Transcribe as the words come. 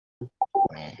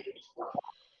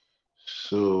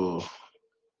So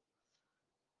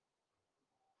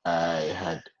I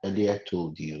had earlier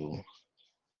told you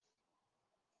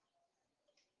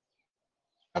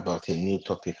about a new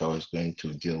topic I was going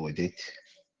to deal with it.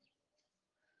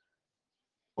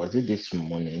 Was it this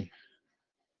morning?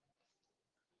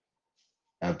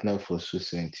 I've now also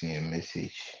sent me a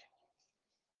message.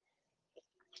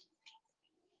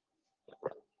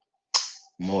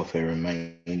 More of a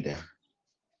reminder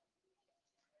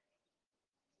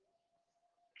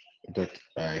that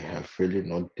I have really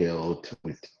not dealt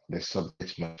with the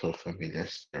subject matter of familiar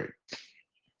spirit.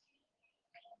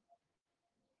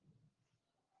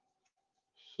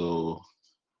 So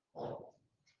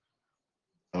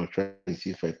I'll try to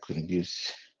see if I can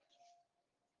use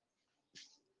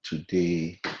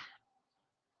today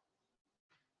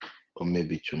or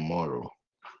maybe tomorrow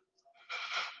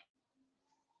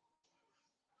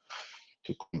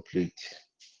to complete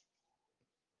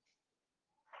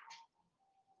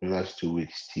the last 2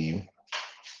 weeks team.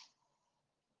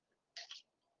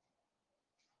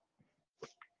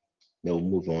 Then we'll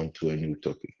move on to a new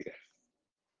topic.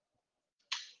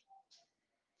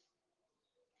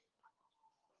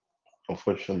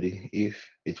 Unfortunately, if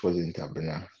it wasn't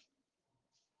Abena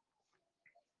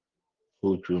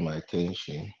who drew my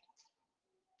attention,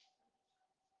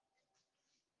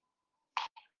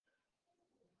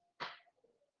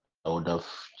 I would have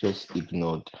just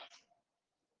ignored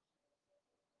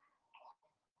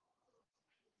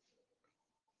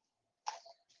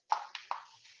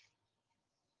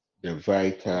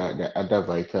the other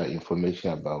vital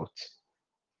information about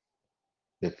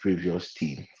the previous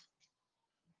team.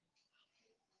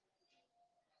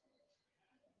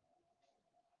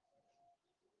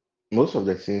 Most of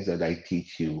the things that I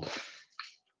teach you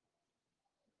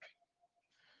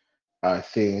are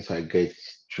things I get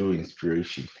through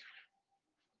inspiration.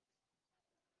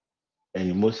 And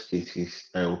in most cases,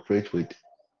 I operate with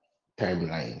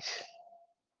timelines.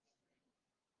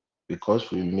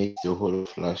 Because we missed the whole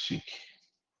of last week,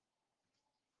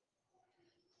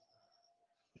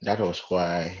 that was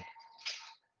why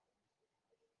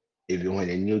even when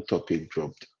a new topic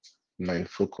dropped, my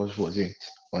focus wasn't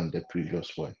on the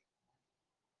previous one.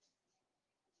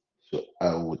 So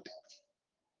I would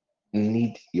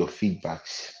need your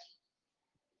feedbacks.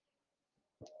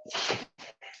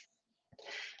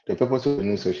 The purpose of the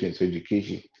new session is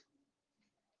education.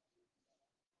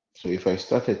 So if I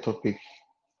start a topic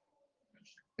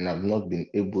and I've not been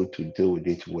able to deal with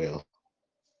it well,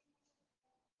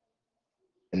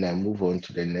 and I move on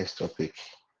to the next topic,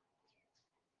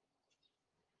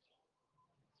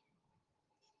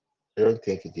 I don't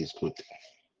think it is good.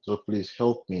 So please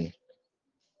help me.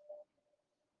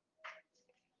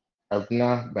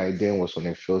 Abna by then was on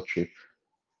a field trip,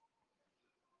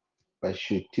 but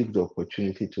she took the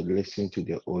opportunity to listen to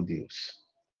the audios.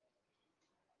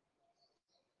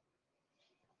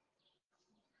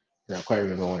 And I quite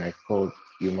remember when I called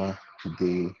Yuma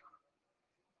today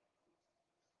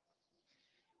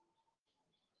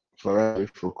for us to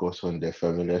focus on the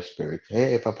familiar spirit.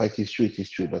 Hey, Papa, it is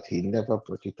true, but he never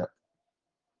brought it up.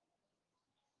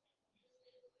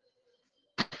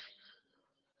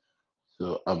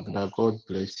 So Abna, God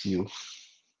bless you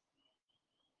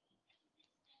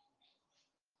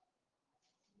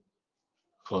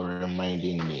for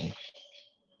reminding me.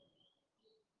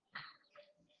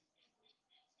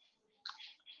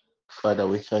 Father,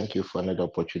 we thank you for another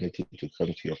opportunity to come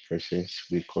to your presence.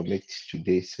 We commit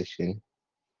today's session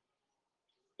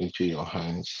into your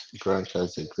hands. Grant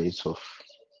us the grace of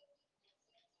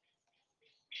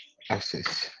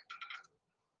access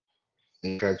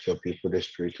and grant your people the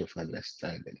spirit of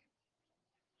understanding.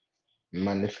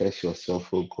 Manifest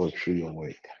yourself, O God, through your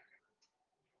word.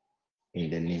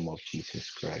 In the name of Jesus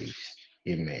Christ.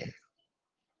 Amen.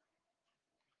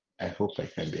 I hope I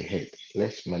can be heard.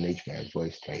 Let's manage my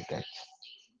voice like that.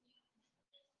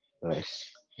 Let's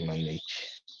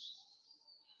manage.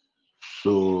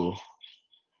 So,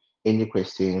 any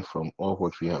question from all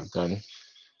what we have done?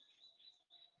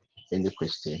 Any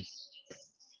question?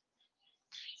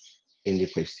 Any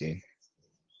question?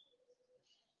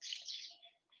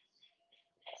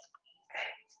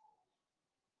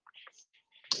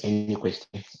 Any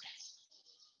question?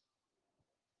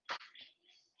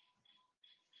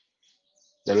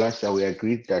 The last time we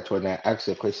agreed that when I ask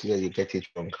a question and you get it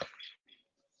wrong,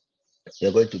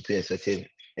 you're going to pay a certain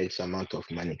X amount of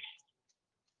money.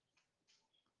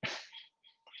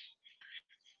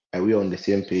 Are we on the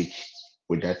same page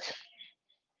with that?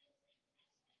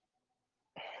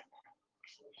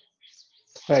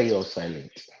 Why are you all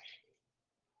silent?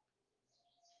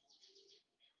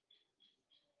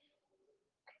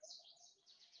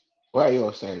 Why are you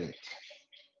all silent?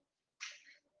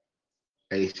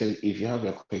 I said, if you have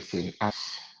a question,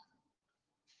 ask.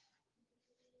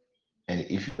 And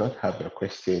if you don't have a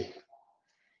question,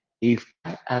 if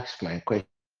I ask my question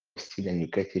and you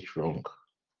get it wrong,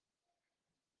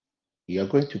 you're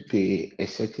going to pay a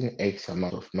certain X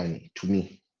amount of money to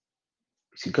me.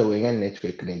 Sika when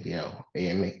network Nigeria,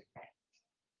 AMA.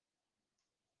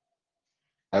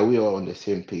 Are we all on the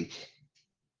same page?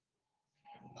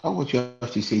 How would you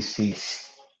have to say sis?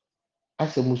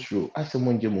 As a musro, as a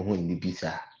monjamuhu in the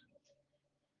visa.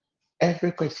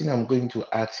 Every question I'm going to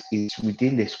ask is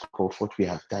within the scope of what we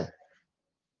have done.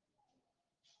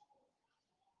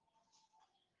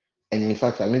 And in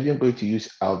fact, I'm even going to use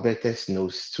Albertus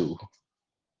notes to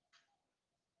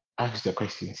ask the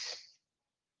questions.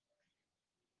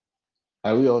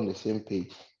 Are we on the same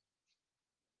page?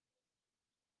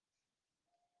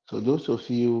 So those of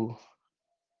you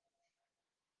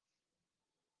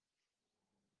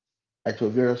at your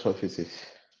various offices,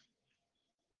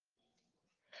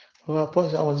 oh,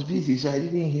 Apostle, I was busy, so I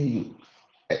didn't hear you.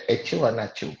 A chill and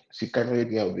a chill.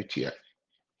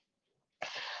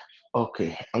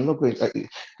 Okay, I'm not going to.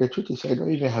 The truth is, I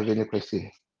don't even have any question.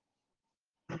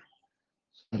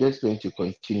 I'm just going to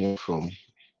continue from.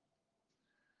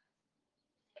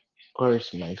 Where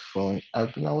is my phone? I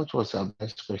don't know what was our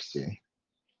best question.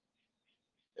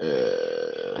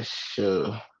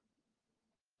 So,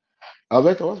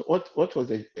 Alberto, what was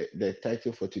the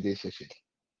title for today's session?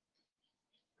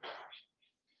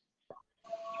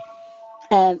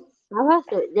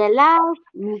 Also, the last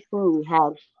meeting we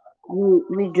had,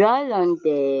 we draw on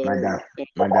the Madam.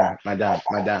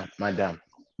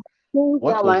 things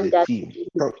What that was one the that theme?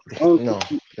 and No,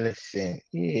 listen.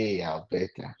 Hey,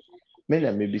 Alberta.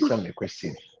 Maybe some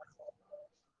question.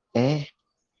 Eh?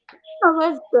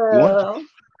 You want to? also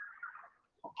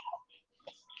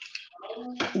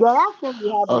the last thing we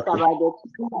had is Okay. about the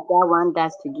things that want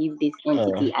us to give this Uh,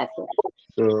 entity access.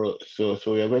 so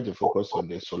we are going to focus on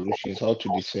the solutions, how to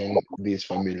discern these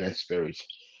familiar spirits,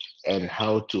 and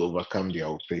how to overcome their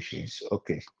operations.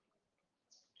 Okay.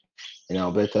 And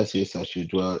Alberta says I should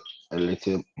dwell a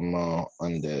little more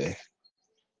on the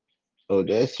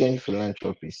exchange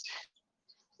philanthropist.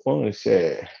 When we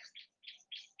say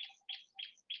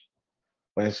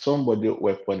when somebody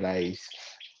weaponize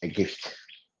a gift,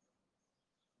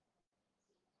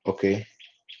 okay,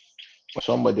 when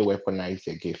somebody weaponize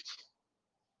a gift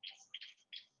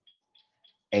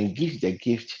and gives the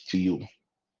gift to you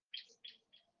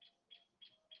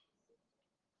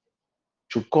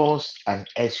to cause an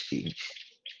exchange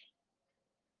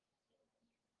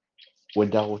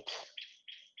without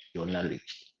your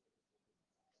knowledge.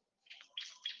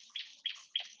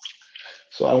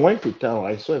 So I went to town,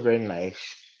 I saw a very nice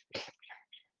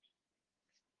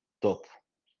top,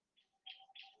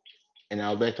 and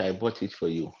I'll bet I bought it for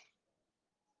you.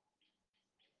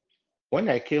 When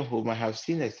I came home, I have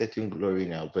seen a certain glory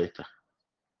in Alberta.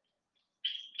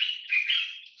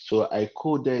 So I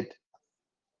coded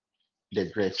the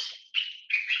dress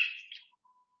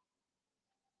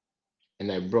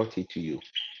and I brought it to you.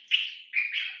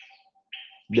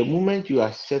 The moment you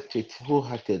accept it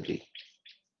wholeheartedly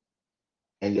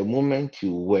and the moment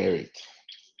you wear it,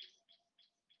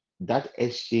 that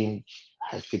exchange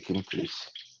has taken place.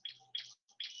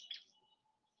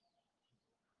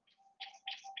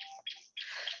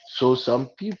 So some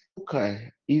people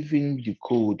can even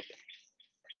decode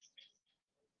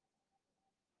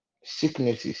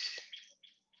sicknesses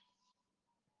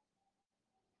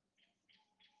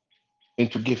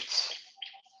into gifts.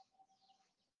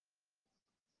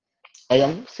 I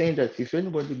am not saying that if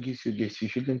anybody gives you gifts, you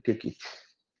shouldn't take it.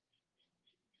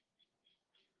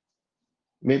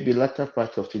 Maybe latter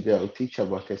part of today, I'll teach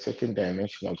about a certain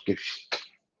dimension of gifts.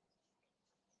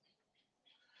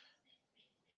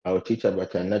 I'll teach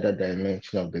about another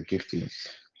dimension of the giftings.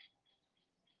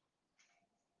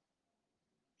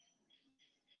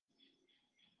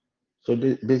 So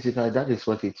basically, that is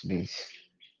what it means.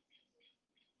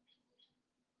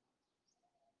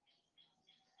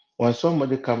 When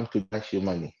somebody comes to dash you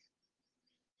money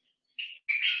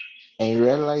and you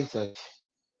realize that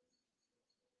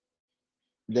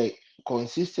the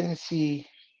consistency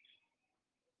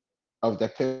of the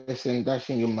person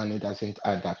dashing you money doesn't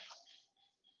add up.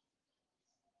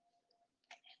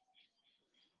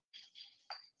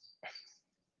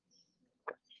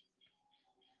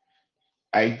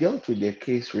 I dealt with a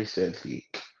case recently.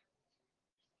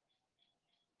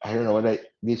 I don't know whether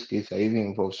this case I even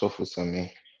involved Sofu Same.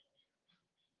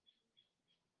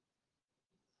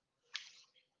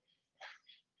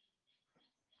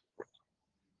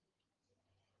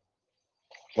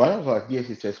 One of our dear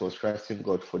sisters was trusting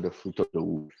God for the fruit of the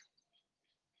womb.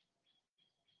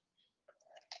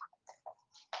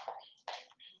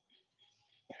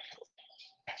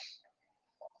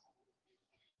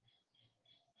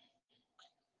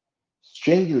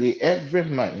 Strangely, every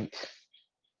month,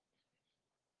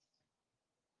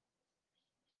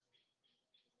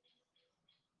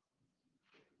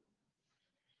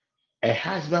 a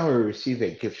husband will receive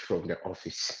a gift from the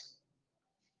office,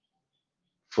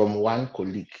 from one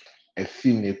colleague, a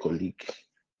female colleague,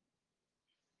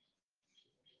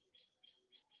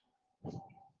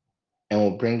 and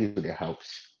will bring it to the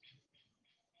house.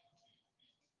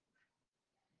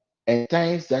 And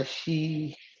times that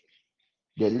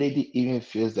the lady even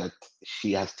feels that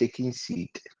she has taken seed,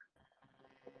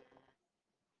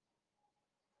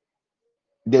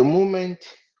 the moment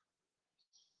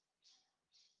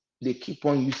they keep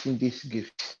on using this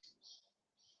gift,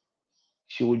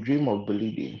 she will dream of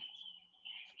bleeding,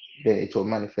 then it will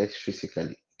manifest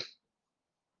physically.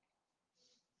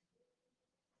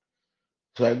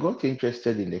 So I got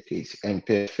interested in the case, and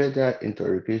per further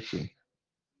interrogation,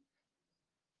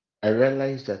 I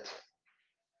realized that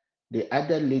the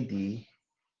other lady,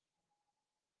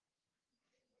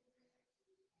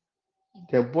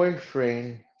 the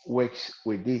boyfriend works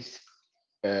with this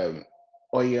um,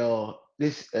 oil,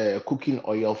 this cooking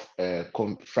oil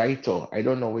Frito. I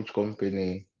don't know which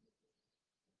company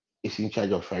is in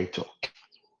charge of Frito.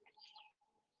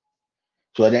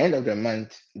 So at the end of the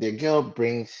month, the girl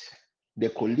brings, the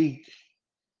colleague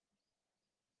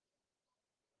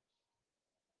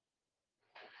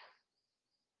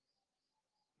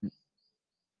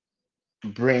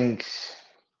brings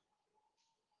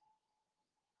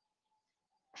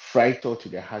Frito to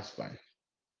the husband.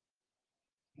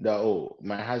 That, oh,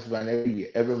 my husband every year,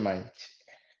 every month,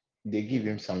 they give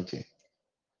him something.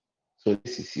 So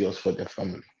this is yours for the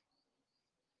family.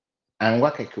 And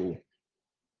Wakako.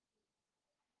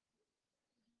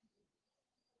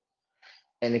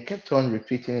 And it kept on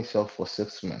repeating itself for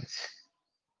 6 months.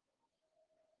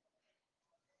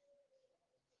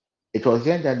 It was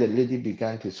then that the lady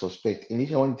began to suspect.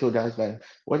 Initially, when he told the husband,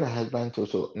 what the husband told,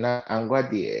 so now, and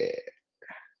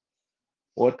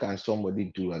what can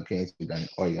somebody do against an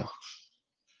oil?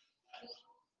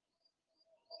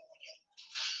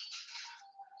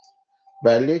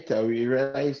 But later we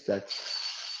realized that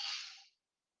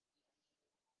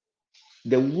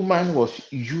the woman was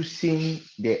using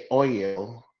the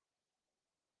oil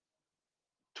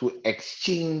to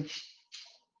exchange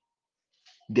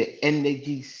the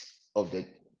energies of the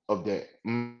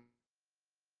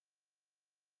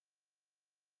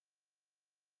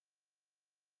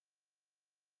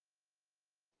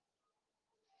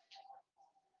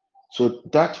so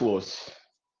that was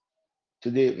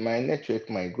today. My network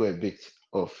might go a bit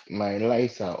off, my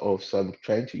lights are off, so I'm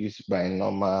trying to use my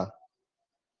normal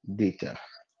data,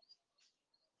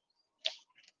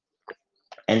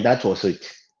 and that was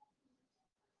it.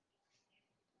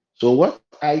 So what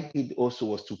I did also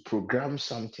was to program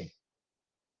something,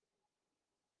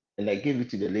 and I gave it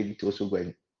to the lady to also go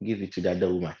and give it to the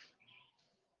other woman,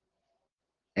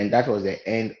 and that was the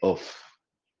end of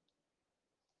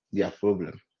their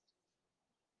problem.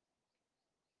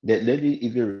 The lady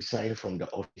even resigned from the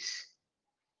office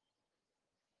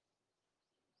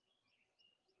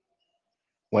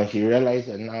when she realized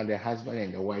that now the husband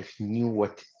and the wife knew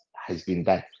what has been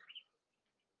done.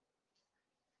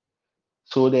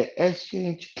 So the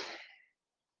exchange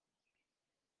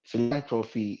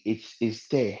philanthropy, it's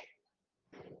there,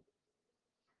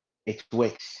 it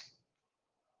works.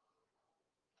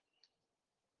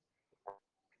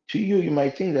 To you, you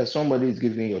might think that somebody is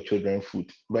giving your children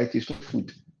food, but it's not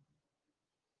food.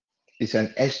 It's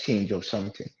an exchange of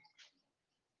something.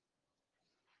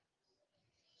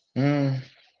 Mm.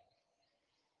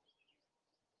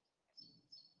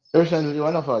 Recently,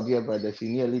 one of our dear brothers, he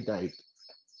nearly died.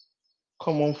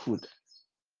 Common food,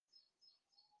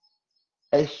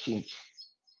 exchange.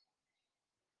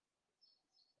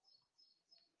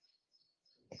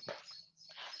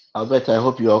 Albert, I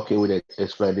hope you're okay with the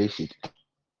explanation.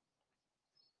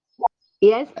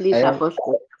 Yes, I please, am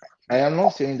Apostle. I am not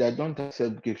saying that don't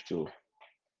accept gift too.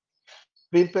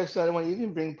 Being personally, when you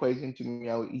even bring poison to me,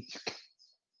 I will eat.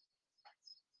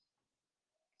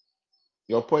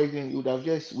 Your poison, you would have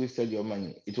just wasted your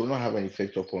money. It will not have an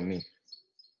effect upon me.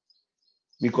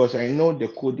 Because I know the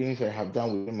codings I have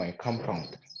done within my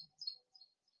compound.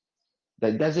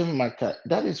 That doesn't matter.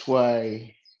 That is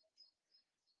why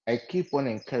I keep on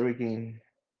encouraging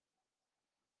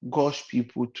God's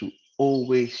people to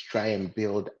always try and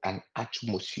build an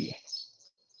atmosphere.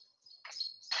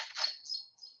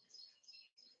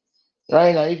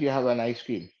 Right now, if you have an ice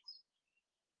cream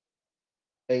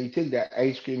and you take that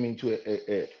ice cream into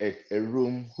a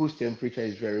room whose temperature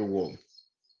is very warm,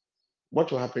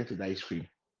 what will happen to the ice cream?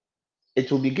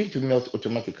 It will begin to melt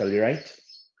automatically, right?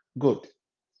 Good.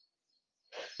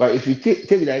 But if you take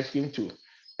the ice cream to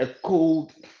a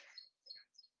cold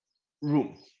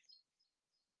room,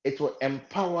 it will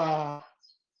empower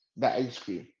the ice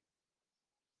cream.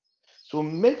 So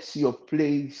make your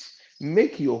place,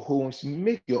 make your homes,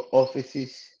 make your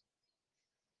offices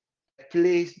a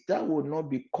place that will not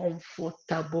be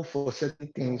comfortable for certain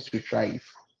things to thrive.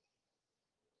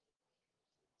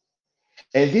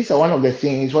 And these are one of the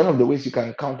things, one of the ways you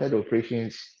can counter the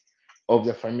operations of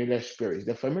the familiar spirits.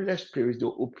 The familiar spirits, they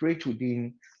operate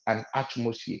within an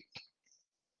atmosphere.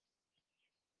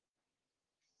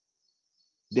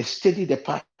 They study the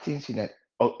patterns in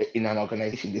an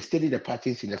organization, they study the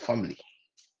patterns in the family,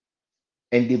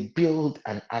 and they build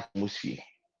an atmosphere.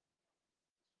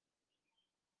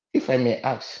 If I may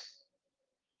ask,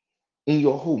 in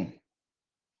your home,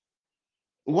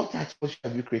 what atmosphere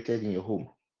have you created in your home?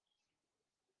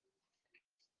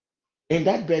 In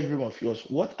that bedroom of yours,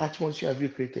 what atmosphere have you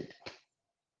created?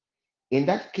 In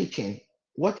that kitchen,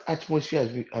 what atmosphere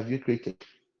have you created?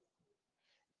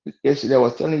 Yesterday, I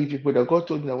was telling you people that God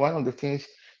told me that one of the things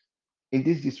in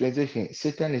this dispensation,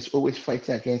 Satan is always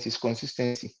fighting against his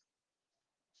consistency.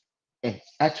 And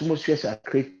atmospheres are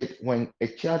created when a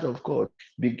child of God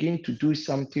begin to do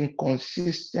something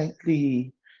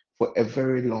consistently for a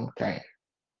very long time.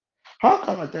 How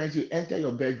come at times you enter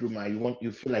your bedroom and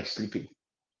you feel like sleeping?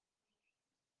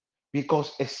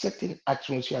 Because a certain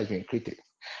atmosphere has been created.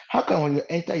 How come when you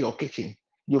enter your kitchen,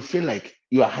 you feel like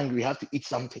you are hungry, you have to eat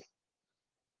something?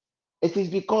 It is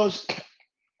because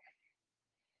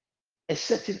a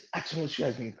certain atmosphere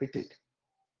has been created.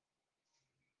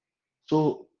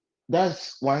 So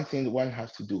that's one thing one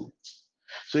has to do.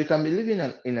 So you can be living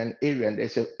in an area and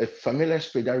there's a familiar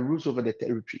spirit that rules over the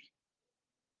territory.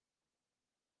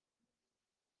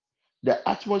 The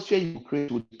atmosphere you create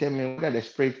will determine whether the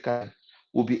spirit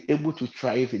will be able to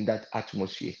thrive in that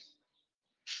atmosphere.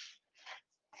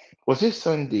 Was it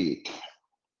Sunday?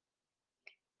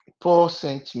 Paul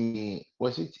sent me,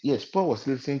 was it? Yes, Paul was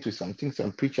listening to something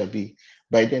some preacher be.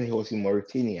 By then he was in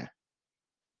Mauritania.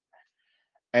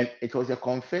 And it was a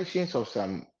confessions of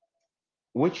some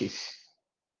witches.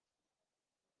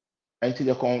 And to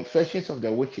the confessions of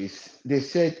the witches, they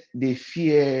said they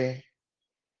fear.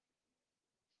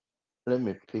 Let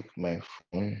me pick my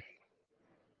phone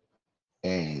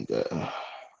and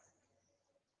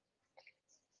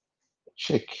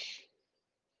check.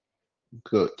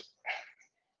 Good.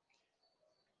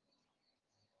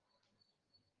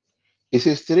 It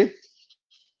says three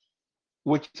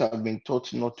witches have been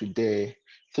taught not to dare.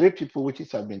 Three people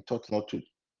witches have been taught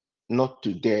not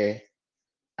to dare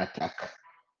attack.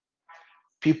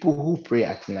 People who pray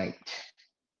at night.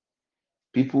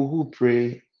 People who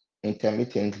pray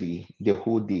intermittently the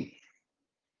whole day.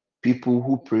 People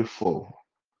who pray for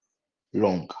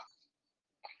long.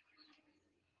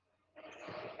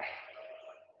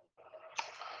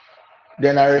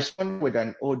 Then I respond with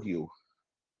an audio.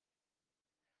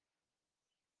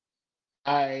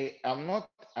 I am not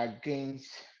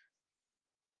against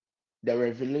the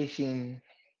revelation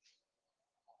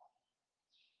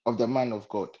of the man of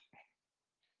God.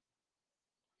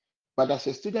 But as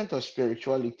a student of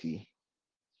spirituality,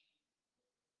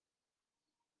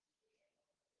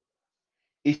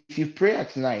 if you pray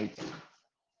at night,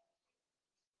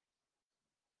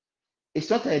 it's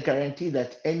not a guarantee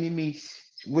that enemies,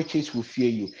 witches will fear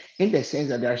you, in the sense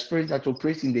that there are spirits that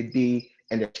operate in the day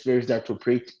and the spirits that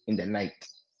operate in the night.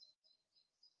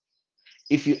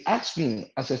 If you ask me,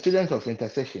 as a student of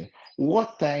intercession,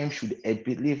 what time should a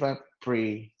believer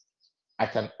pray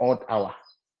at an odd hour?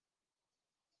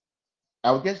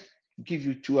 I'll just give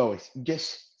you 2 hours,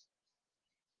 just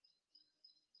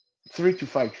 3 to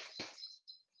 5.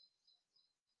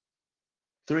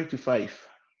 3 to 5.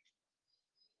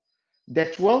 The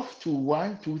 12 to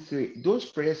 1, 2, 3, those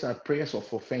prayers are prayers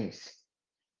of offense.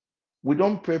 We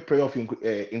don't pray prayer of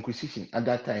inquisition at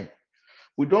that time.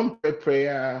 We don't pray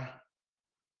prayer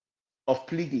of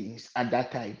pleadings at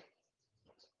that time.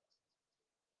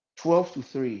 12 to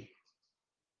 3,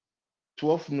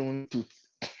 12 noon to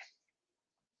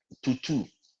 2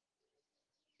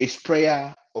 is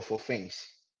prayer of offense.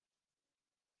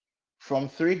 From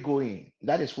 3 going,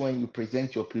 that is when you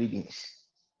present your pleadings.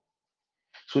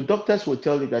 So doctors will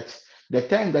tell you that the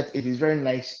time that it is very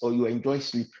nice or you enjoy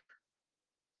sleep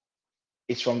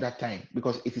is from that time,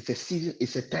 because it is a season,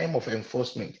 it's a time of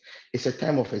enforcement, it's a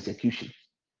time of execution.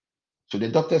 So the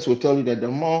doctors will tell you that the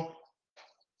more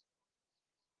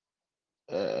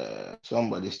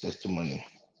somebody's testimony.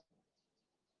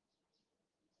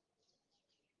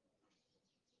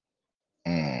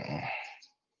 Mm,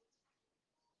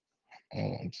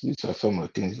 these are some of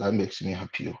the things that makes me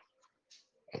happy.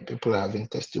 People are having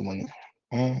testimony.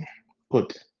 Mm,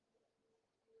 good.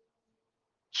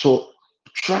 So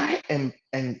try and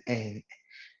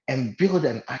build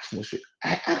an atmosphere.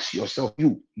 I ask yourself,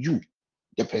 you,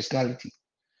 the personality,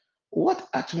 what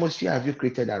atmosphere have you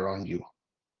created around you?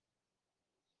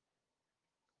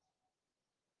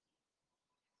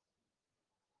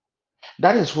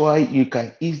 That is why you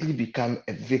can easily become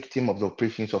a victim of the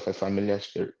operations of a familiar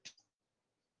spirit.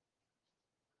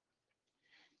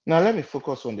 Now, let me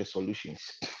focus on the solutions.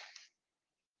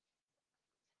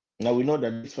 Now, we know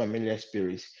that these familiar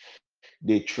spirits,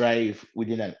 they thrive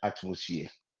within an atmosphere.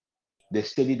 They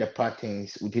study the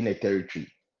patterns within a territory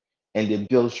and they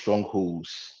build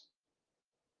strongholds.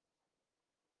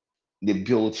 They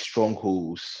build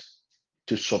strongholds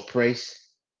to suppress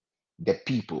the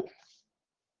people.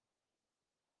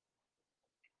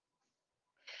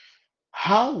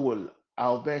 How will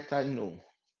Alberta know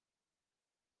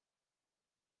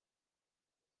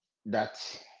that?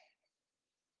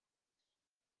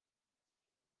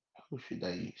 Who should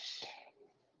I use?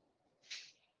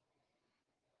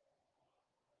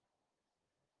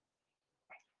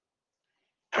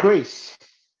 Chris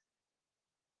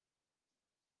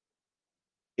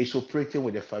is operating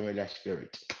with a familiar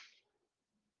spirit.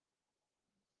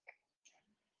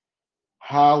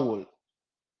 How will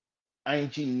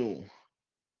Angie know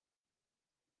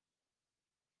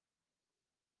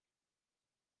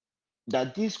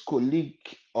that this colleague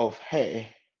of her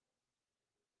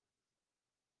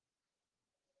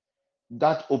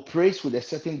that operates with a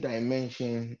certain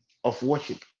dimension of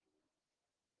worship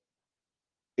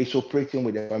is operating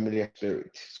with a familiar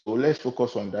spirit? So let's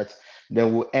focus on that.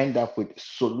 Then we'll end up with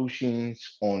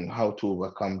solutions on how to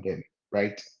overcome them,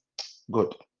 right?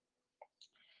 Good.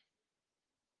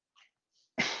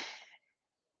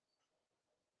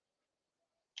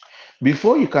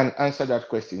 Before you can answer that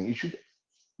question, you should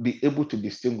be able to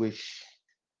distinguish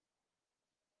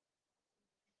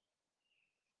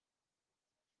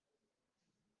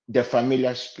the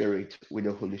familiar spirit with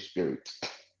the Holy Spirit.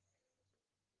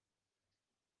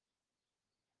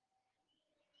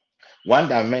 One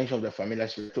dimension of the familiar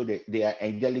spirit, so they are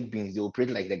angelic beings. They operate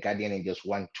like the guardian angels,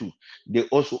 one, two. They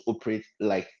also operate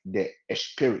like the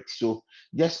spirit. So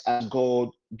just as God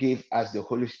gave us the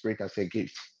Holy Spirit as a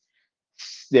gift,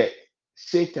 the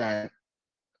Satan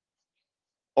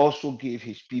also gave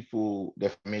his people the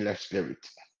familiar spirit.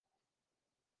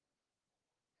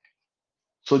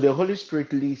 So the Holy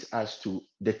Spirit leads us to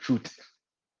the truth,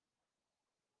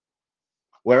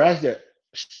 whereas the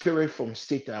spirit from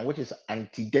Satan, which is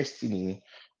anti-destiny,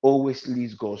 always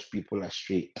leads God's people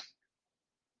astray.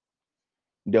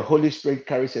 The Holy Spirit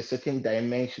carries a certain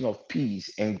dimension of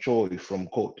peace and joy from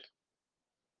God.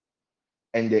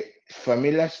 And the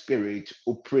familiar spirit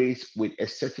operates with a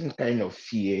certain kind of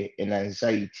fear and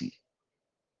anxiety.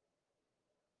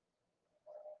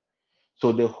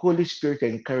 So the Holy Spirit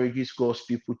encourages God's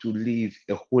people to live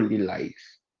a holy life.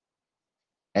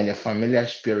 And the familiar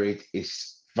spirit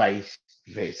is vice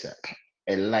versa,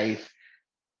 a life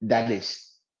that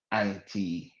is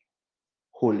anti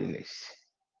holiness.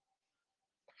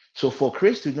 So for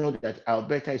Chris to know that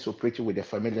Alberta is operating with a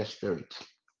familiar spirit,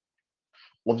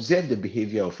 observe the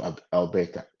behavior of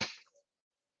Alberta.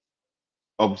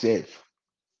 Observe.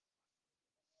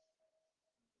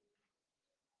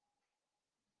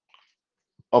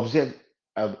 Observe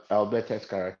Alberta's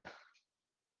character.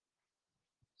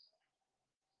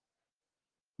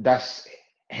 Does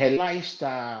her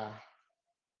lifestyle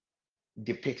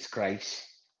depicts Christ?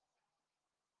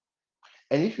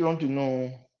 And if you want to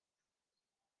know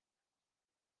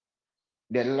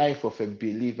the life of a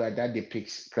believer that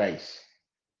depicts Christ,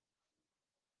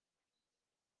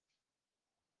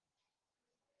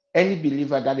 any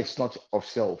believer that is not of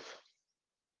self,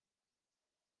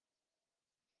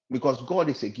 because God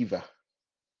is a giver.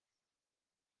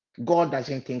 God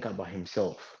doesn't think about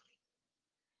himself.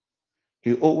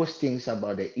 He always thinks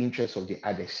about the interests of the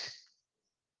others.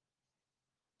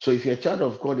 So if you're a child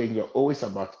of God and you're always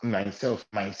about myself,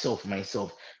 myself,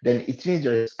 myself, then it means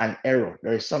there is an error.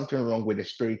 There is something wrong with the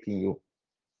spirit in you.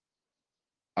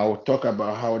 I will talk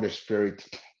about how the spirit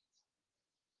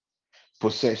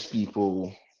possess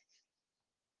people.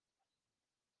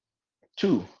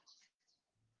 Two,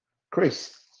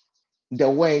 Chris, the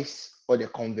words or the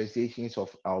conversations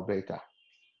of Alberta.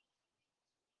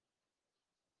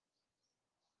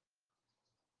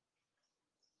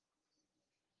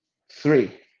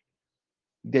 Three,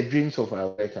 the dreams of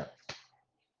Alberta.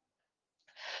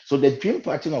 So the dream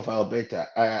pattern of Alberta,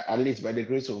 at least by the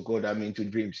grace of God, I'm into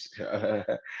dreams.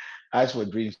 As for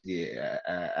dreams, yeah,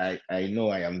 I know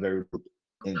I am very good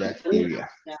in that area.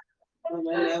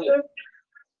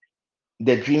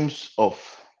 The dreams of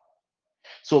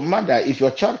So, mother, if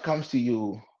your child comes to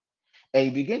you and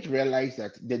you begin to realize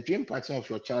that the dream pattern of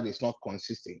your child is not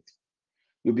consistent,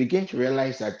 you begin to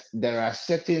realize that there are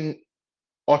certain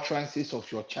utterances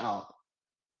of your child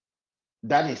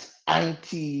that is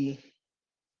anti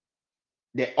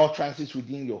the utterances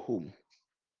within your home.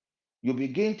 You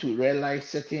begin to realize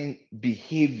certain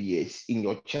behaviors in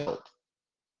your child,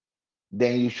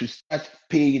 then you should start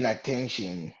paying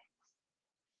attention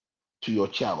to your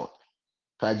child.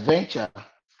 Peradventure,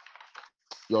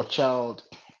 your child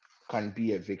can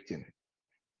be a victim.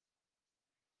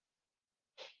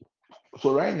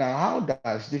 So, right now, how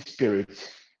does this spirit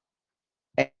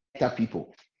enter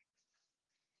people?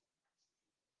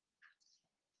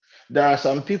 There are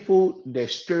some people, the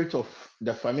spirit of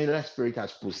the familiar spirit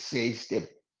has possessed them.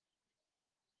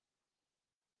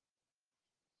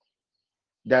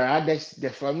 There are others, the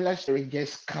familiar spirit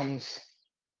just comes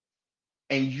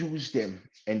and use them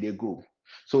and they go.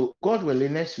 So, God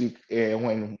willing, next week,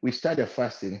 when we start the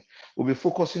fasting, we'll be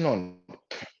focusing on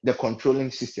the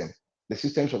controlling system, the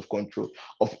systems of control,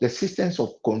 of the systems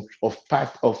of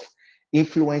part of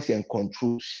influence and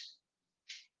controls,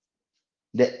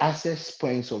 the access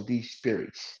points of these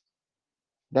spirits.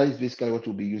 That is basically what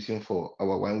we'll be using for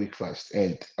our 1 week fast.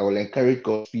 And I will encourage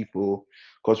God's people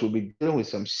because we'll be dealing with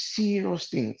some serious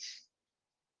things.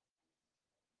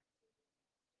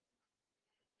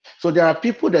 So there are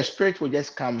people, the spirit will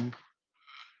just come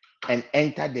and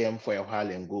enter them for a while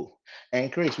and go.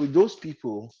 And Chris, with those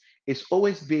people, it's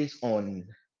always based on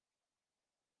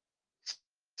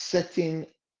certain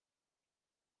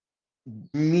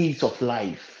needs of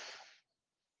life.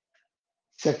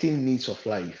 Certain needs of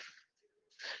life.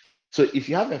 So if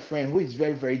you have a friend who is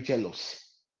very, very jealous,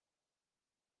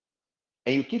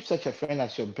 and you keep such a friend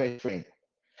as your best friend,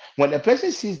 when the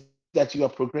person sees that you are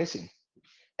progressing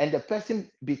and the person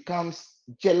becomes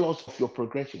jealous of your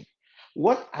progression,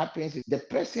 what happens is the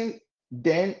person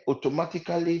then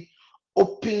automatically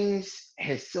opens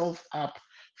herself up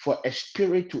for a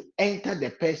spirit to enter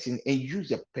the person and use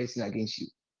the person against you.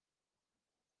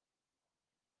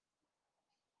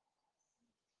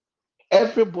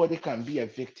 Everybody can be a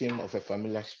victim of a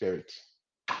familiar spirit.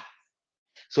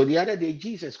 So the other day,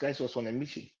 Jesus Christ was on a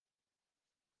mission.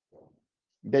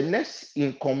 The next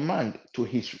in command to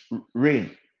his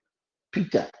reign,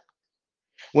 Peter.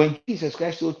 When Jesus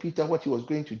Christ told Peter what he was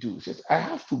going to do, he says, I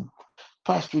have to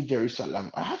pass through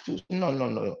Jerusalem. I have to, no, no,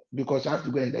 no, because I have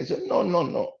to go and die. He said, no, no,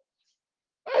 no.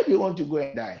 Why do you want to go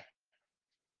and die?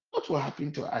 What will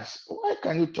happen to us? Why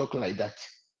can you talk like that?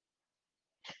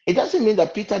 It doesn't mean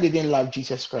that Peter didn't love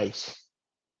Jesus Christ.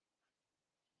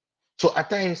 So at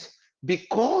times,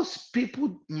 because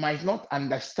people might not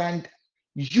understand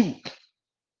you,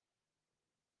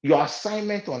 your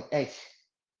assignment on earth.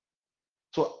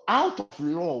 So out of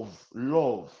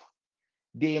love,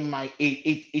 they might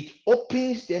it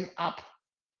opens them up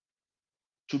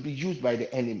to be used by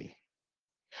the enemy.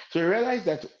 So you realize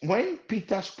that when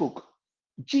Peter spoke,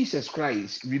 Jesus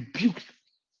Christ rebuked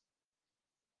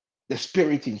the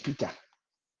spirit in Peter.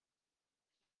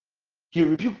 He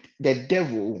rebuked the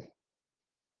devil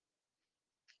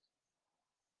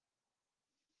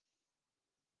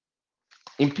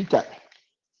in Peter.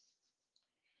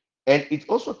 And it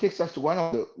also takes us to one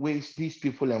of the ways these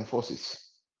people enforces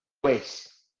ways.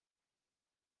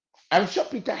 I'm sure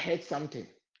Peter heard something.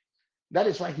 That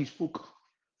is why he spoke.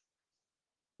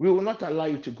 We will not allow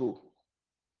you to go.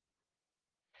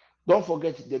 Don't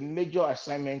forget the major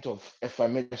assignment of a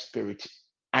familiar spirit,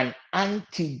 an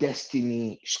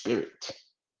anti-destiny spirit.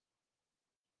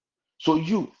 So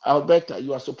you, Alberta,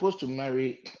 you are supposed to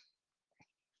marry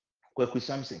Kweku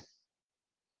Samson.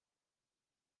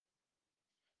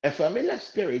 A familiar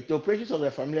spirit, the operations of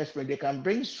a familiar spirit, they can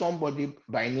bring somebody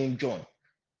by name John,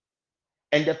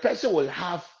 and the person will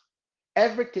have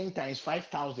everything times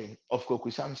 5,000 of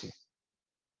Kweku Samson.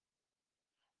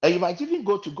 And you might even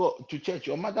go to church.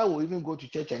 Your mother will even go to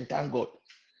church and thank God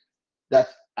that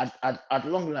at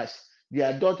long last,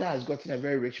 their daughter has gotten a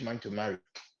very rich man to marry.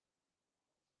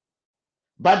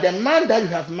 But the man that you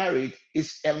have married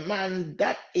is a man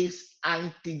that is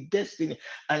anti-destiny,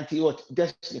 anti-what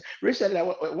destiny. Recently,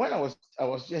 when I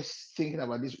was just thinking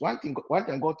about this, one thing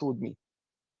God told me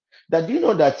that do you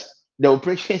know that the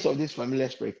operations of this familiar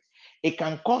spirit, it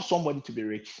can cause somebody to be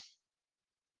rich.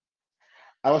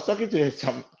 I was talking to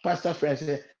some pastor friends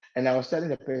and I was telling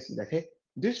the person that hey,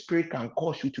 this spirit can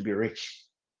cause you to be rich.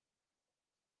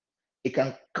 It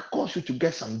can cause you to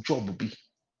get some job.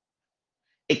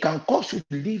 It can cause you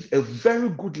to live a very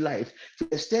good life to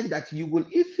the extent that you will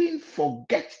even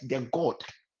forget the God,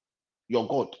 your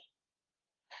God.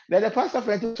 Then the pastor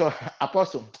friend told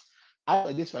Apostle, Out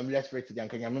of this familiar spirit,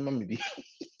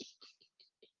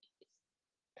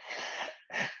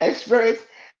 a spirit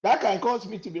that can cause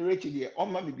me to be rich in here. Oh,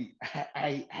 maybe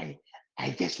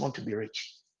I just want to be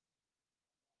rich.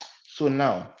 So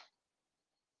now,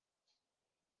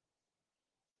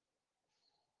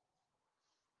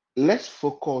 let's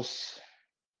focus.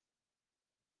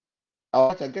 I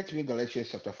want to get to Galatians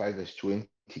chapter 5, verse 20.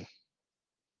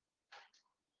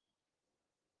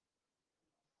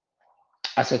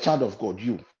 As a child of God,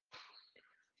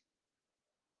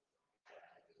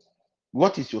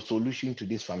 what is your solution to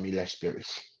this familiar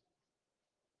spirits?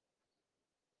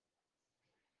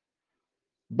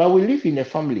 But we live in a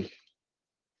family,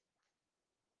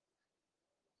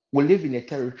 we live in a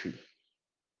territory.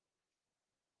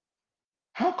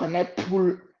 How can I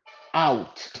pull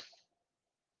out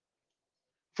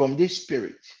from this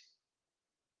spirit?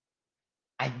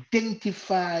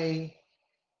 Identify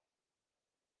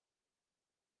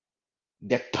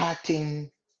the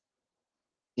pattern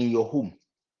in your home,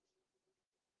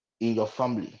 in your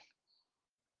family.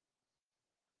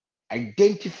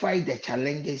 Identify the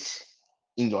challenges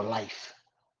in your life.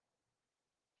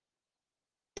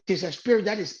 It is a spirit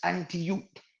that is anti you.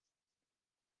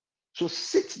 So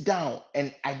sit down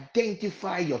and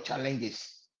identify your challenges.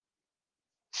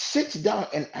 Sit down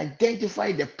and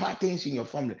identify the patterns in your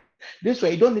family. This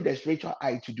way, you don't need a spiritual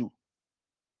eye to do.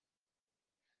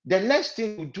 The next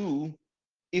thing you do,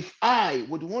 if I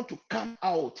would want to come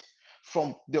out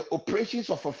from the operations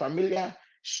of a familiar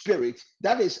spirit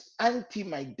that is anti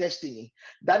my destiny,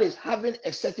 that is having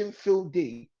a certain field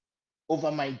day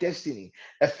over my destiny,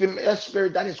 a familiar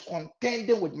spirit that is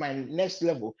contending with my next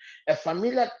level, a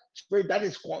familiar spirit that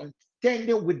is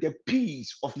contending with the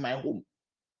peace of my home.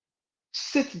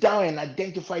 Sit down and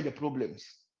identify the problems.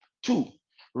 Two,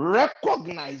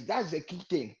 recognize, that's the key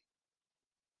thing.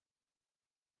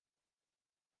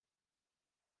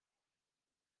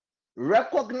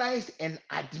 Recognize and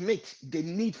admit the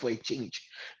need for a change.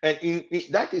 And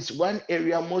that is one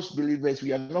area most believers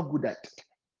we are not good at.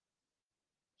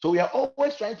 So we are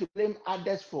always trying to blame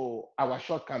others for our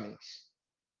shortcomings.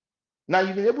 Now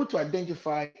you've been able to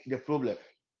identify the problem,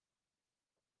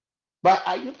 but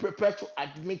are you prepared to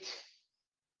admit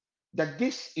that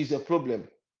this is a problem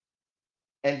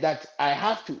and that I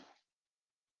have to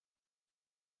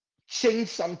change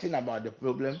something about the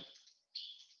problem?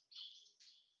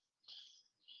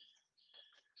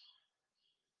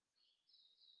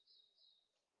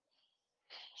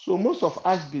 So most of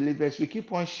us believers, we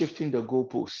keep on shifting the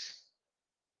goalposts.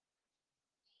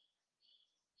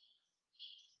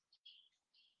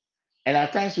 And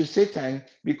at times with Satan,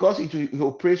 because he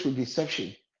operates with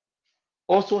deception,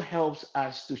 also helps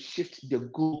us to shift the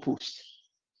goalpost.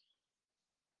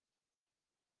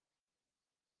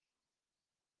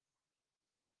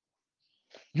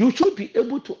 You should be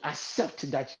able to accept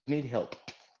that you need help.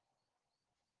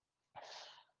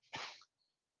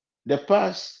 The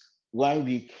past 1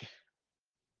 week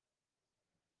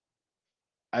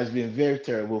has been very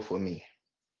terrible for me.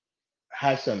 I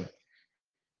had some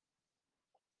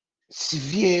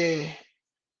severe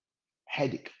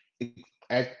headache.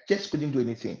 I just couldn't do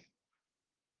anything.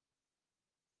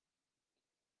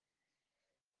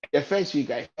 The first week,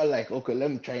 I felt like, okay, let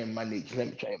me try and manage. Let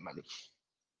me try and manage.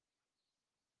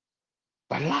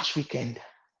 But last weekend,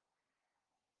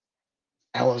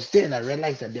 I was there and I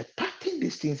realized that the pattern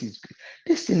this thing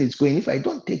is going. If I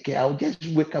don't take care, I'll just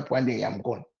wake up one day, I'm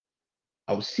gone.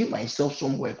 I'll see myself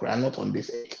somewhere where I'm not on this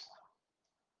earth.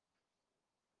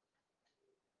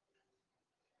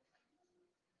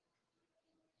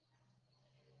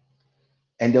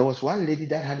 And there was one lady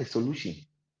that had a solution.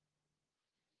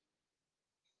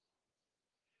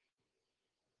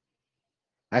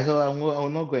 I thought, I'll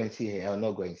not go and see her. I'll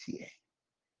not go and see her.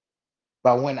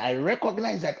 But when I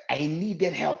recognized that I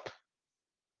needed help,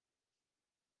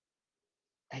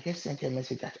 I just sent her a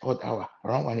message at odd hour,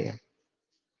 around 1 a.m.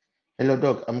 Hello,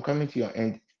 dog. I'm coming to your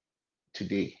end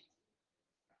today.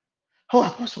 Oh,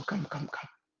 Apostle, come.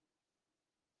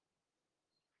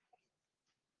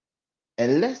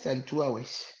 In less than 2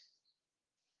 hours,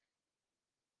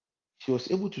 she was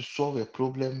able to solve a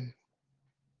problem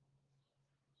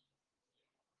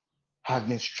I've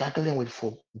been struggling with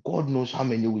for God knows how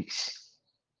many weeks.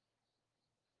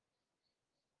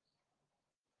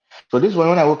 So this one,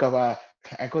 when I woke up,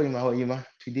 I called him, oh, Yima,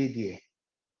 today, dear,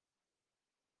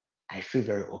 I feel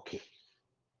very okay.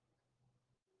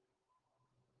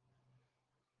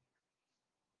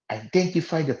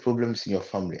 Identify the problems in your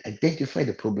family. Identify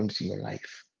the problems in your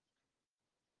life.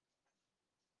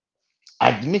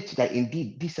 Admit that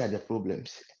indeed these are the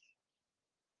problems.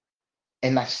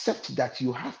 And accept that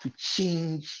you have to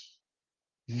change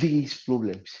these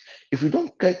problems. If you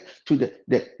don't get to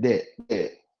the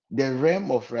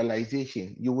realm of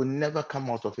realization, you will never come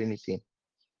out of anything.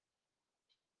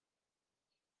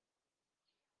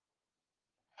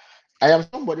 I am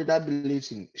somebody that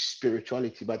believes in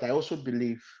spirituality, but I also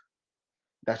believe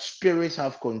that spirits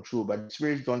have control, but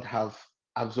spirits don't have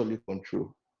absolute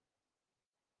control.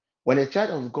 When a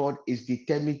child of God is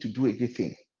determined to do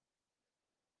anything,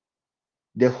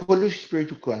 the Holy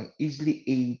Spirit can easily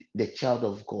aid the child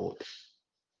of God.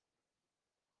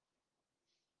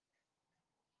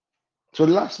 So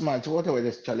last month, what were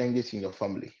the challenges in your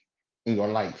family, in your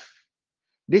life?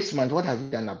 This month, what have you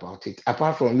done about it?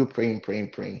 Apart from you praying,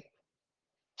 praying, praying,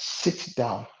 sit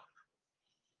down,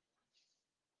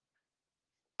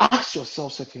 ask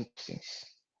yourself certain things.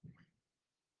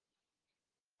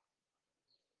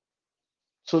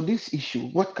 So this issue,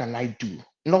 what can I do?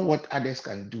 Not what others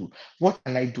can do. What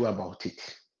can I do about it?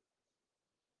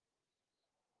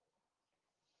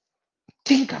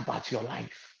 Think about your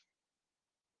life.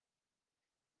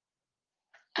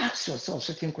 Ask yourself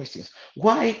certain questions.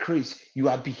 Why, Chris, you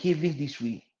are behaving this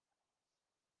way?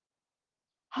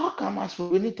 How come as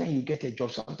for anytime you get a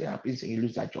job, something happens and you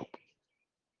lose that job?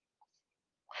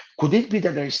 Could it be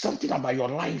that there is something about your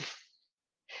life?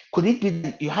 Could it be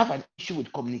that you have an issue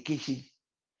with communication?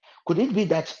 Could it be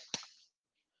that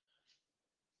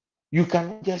you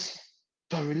cannot just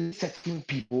tolerate certain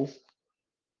people?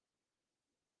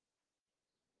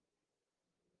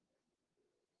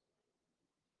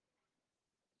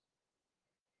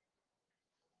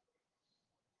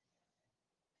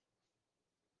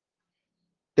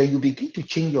 Then you begin to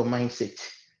change your mindset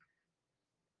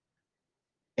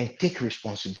and take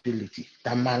responsibility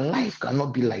that my life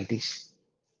cannot be like this.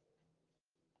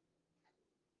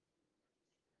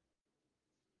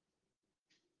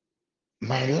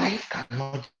 My life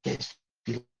cannot just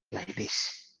be like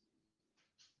this.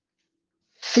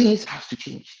 Things have to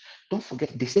change. Don't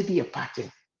forget, they study a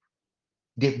pattern.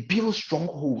 They build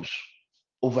strongholds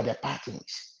over the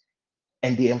patterns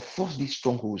and they enforce these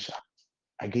strongholds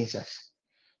against us.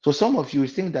 So some of you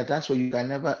think that that's why you can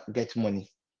never get money.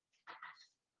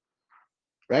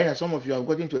 Right? And some of you have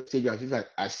gotten to a stage where you have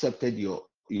accepted your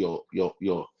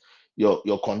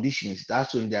conditions.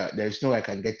 That's when there is no way I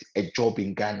can get a job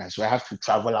in Ghana. So I have to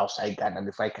travel outside Ghana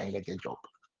before I can get a job.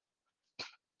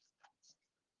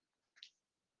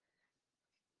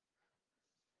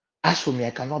 As for me,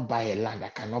 I cannot buy a land, I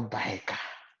cannot buy a car,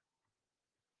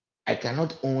 I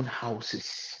cannot own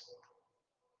houses.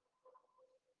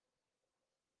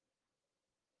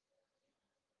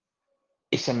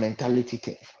 It's a mentality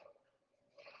thing.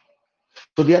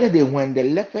 So the other day, when the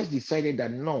lepers decided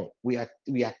that no, we are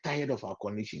tired of our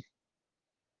condition,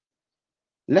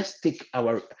 let's take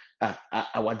our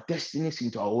destinies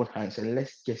into our own hands and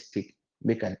let's just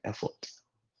make an effort.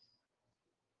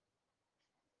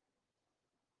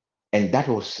 And that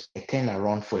was a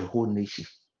turnaround for a whole nation.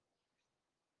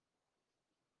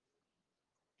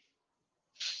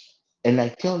 And I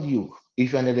tell you,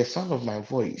 if you're under the sound of my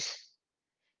voice,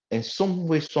 in some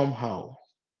way, somehow,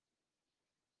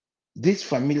 these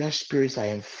familiar spirits are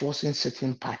enforcing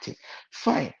certain pattern.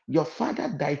 Fine, your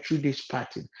father died through this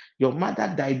pattern. Your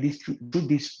mother died through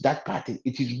this that pattern.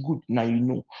 It is good. Now you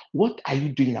know. What are you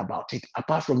doing about it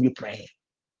apart from you praying?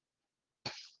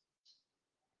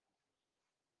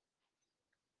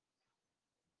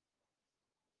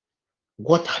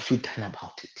 What have you done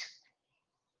about it?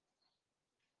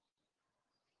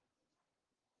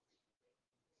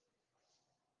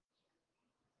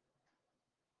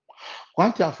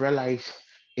 One thing I've realized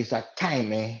is that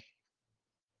time,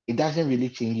 it doesn't really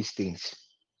change things.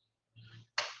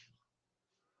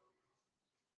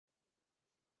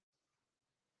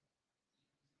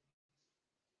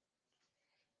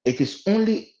 It is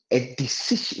only a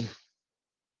decision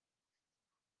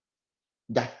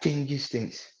that changes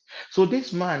things. So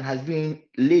this man has been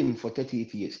lame for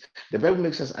 38 years. The Bible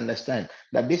makes us understand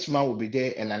that this man will be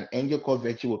there and an angel called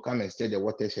virtue will come and stir the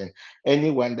waters, and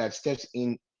anyone that steps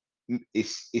in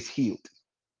is healed.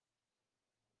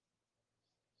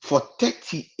 For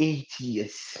 38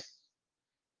 years,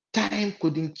 time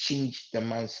couldn't change the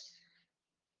man's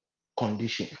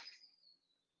condition.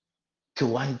 Till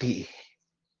one day,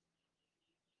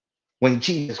 when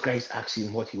Jesus Christ asked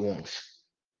him what he wants,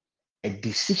 a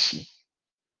decision.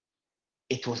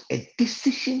 It was a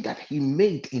decision that he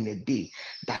made in a day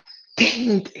that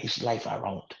turned his life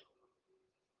around.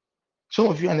 Some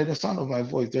of you, under the sound of my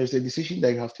voice, there's a decision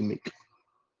that you have to make.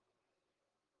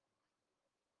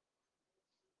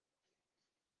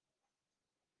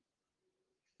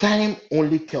 Time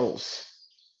only tells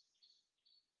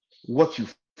what you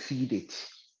feed it.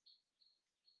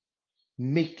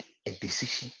 make a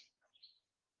decision,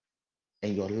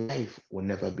 and your life will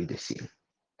never be the same.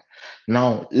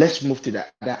 Now, let's move to the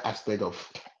other aspect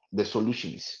of the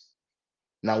solutions.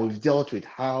 Now, we've dealt with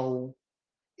how,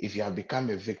 if you have become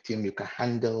a victim, you can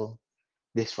handle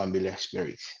this familiar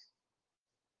spirit.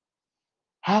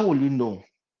 How will you know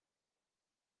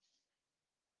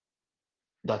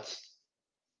that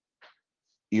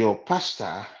your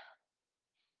pastor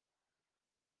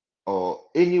or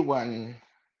anyone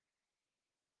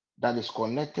that is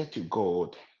connected to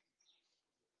God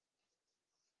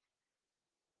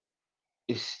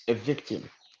is a victim?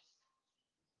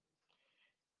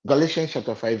 Galatians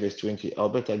chapter 5, verse 20.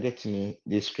 Alberta, get me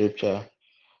this scripture.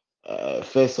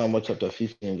 First Samuel chapter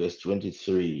 15, verse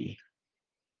 23.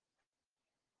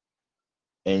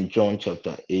 And John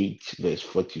chapter 8, verse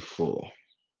 44.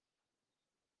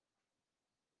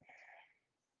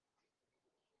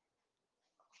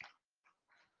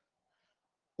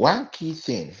 One key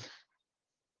thing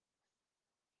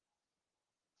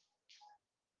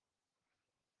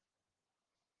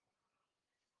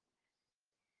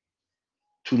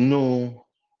to know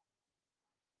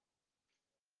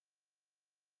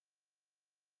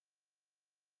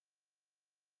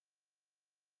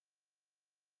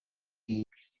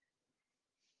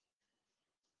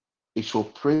is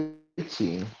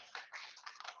operating,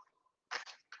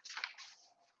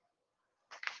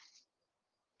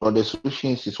 or the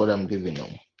solutions is what I'm giving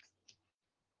them.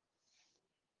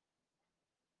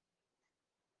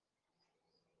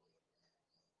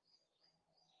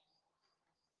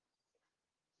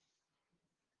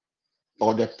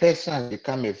 Or the person has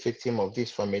become a victim of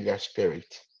this familiar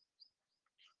spirit.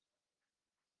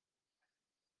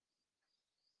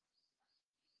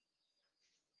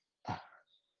 Ah,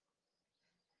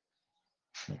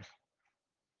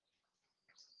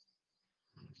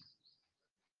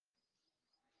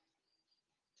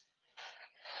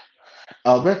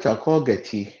 Alberta, call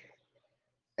Getty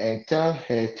and tell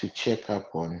her to check up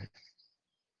on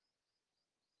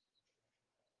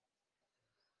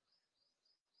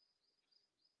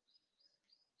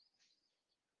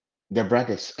the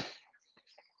brothers.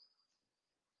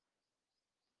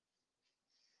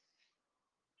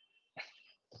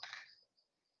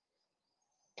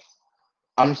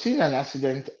 I'm seeing an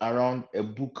accident around a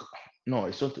book. No,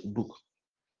 it's not a book.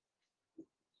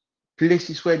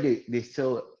 Places where they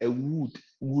sell a wood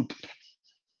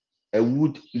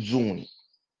zone,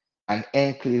 an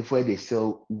enclave where they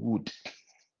sell wood.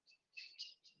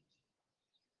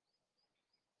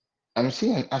 I'm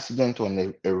seeing an accident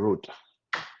on a road,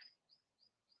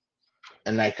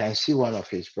 and I can see one of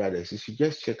his brothers. You should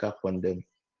just check up on them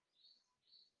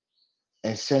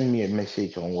and send me a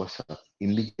message on WhatsApp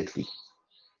immediately.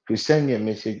 If you send me a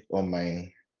message on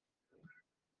my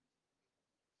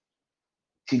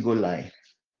Tigo line,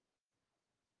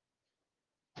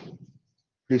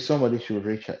 please somebody should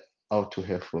reach out to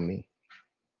her for me.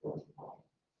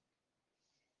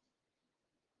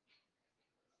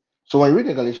 So when you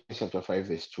read Galatians chapter 5,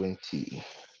 verse 20,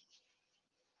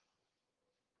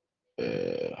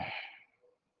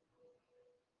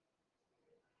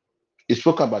 it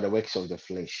spoke about the works of the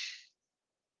flesh,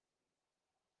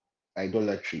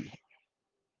 idolatry,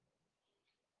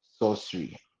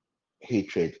 sorcery,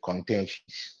 hatred,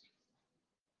 contentions.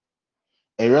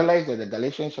 And realize that the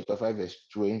Galatians chapter 5, verse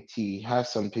 20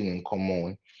 has something in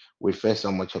common with First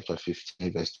Samuel chapter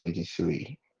 15, verse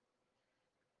 23.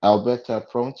 Alberta,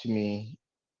 prompt me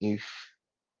if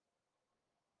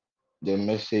the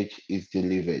message is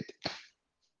delivered.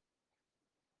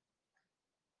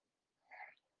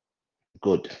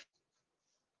 Good.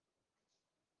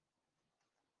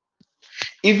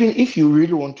 Even if you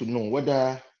really want to know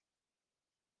whether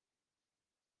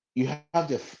you have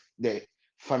the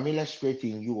familiar spirit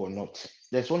in you or not,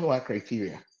 there's only one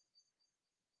criteria: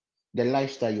 the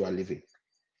lifestyle you are living.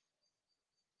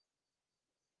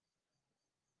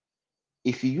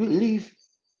 If you live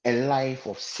a life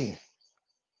of sin,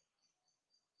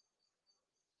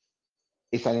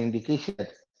 it's an indication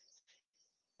that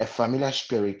a familiar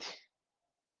spirit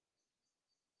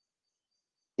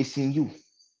is in you.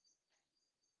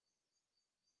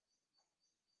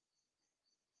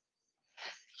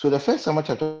 So the first Samuel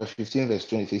chapter 15, verse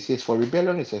 20 says, "For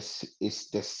rebellion is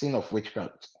the sin of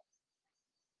witchcraft,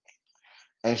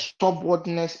 and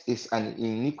stubbornness is an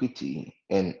iniquity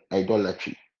and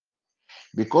idolatry.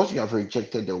 Because you have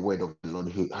rejected the word of the Lord,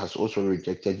 who has also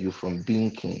rejected you from being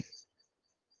king."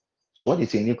 What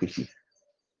is iniquity?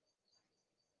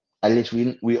 At least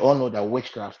we all know that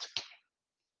witchcraft.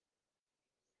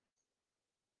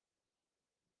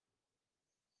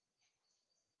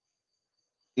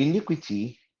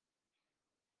 Iniquity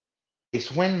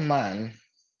is when man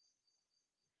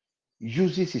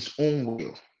uses his own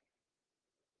will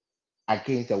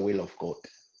against the will of God.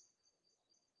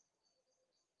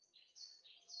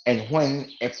 And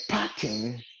when a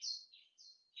pattern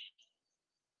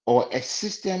or a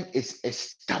system is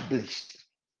established.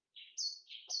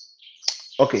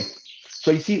 Okay,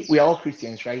 so you see, we are all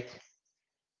Christians, right?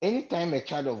 Anytime a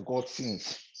child of God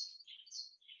sins,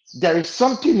 there is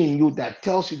something in you that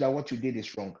tells you that what you did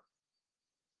is wrong.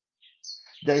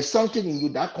 There is something in you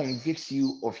that convicts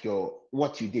you of your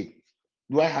what you did.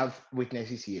 Do I have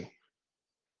witnesses here?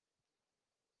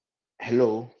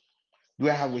 Hello? Do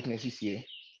I have witnesses here?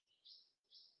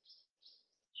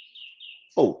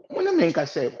 Oh, when I make I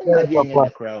say, Yes,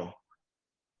 Papa.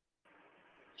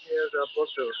 Yes,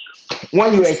 Apostle.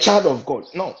 when you're a child of God,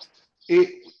 no,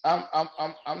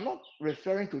 I'm not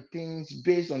referring to things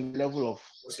based on the level of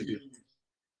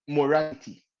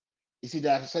morality. You see,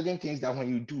 there are certain things that when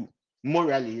you do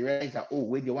morally, you realize that, oh,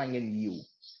 wait, the one in you.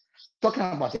 Talking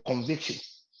about a conviction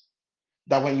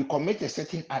that when you commit a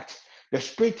certain act, the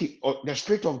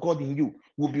spirit of God in you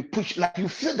will be pushed. Like you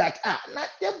feel that not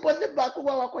the back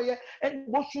and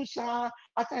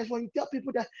at times when you tell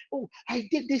people that, oh, I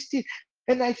did this thing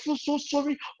and I feel so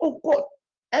sorry, oh God.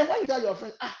 And when you tell your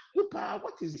friend,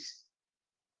 what is this?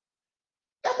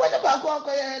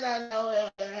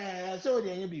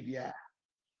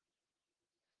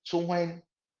 So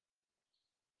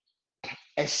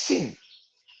a sin,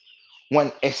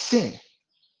 when a sin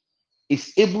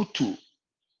is able to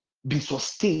be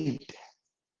sustained,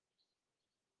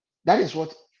 that is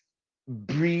what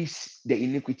breeds the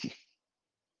iniquity.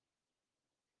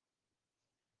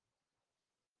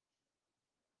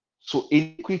 So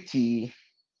iniquity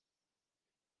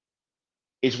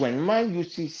is when man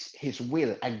uses his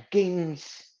will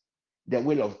against the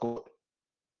will of God.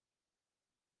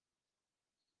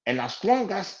 And as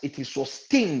long as it is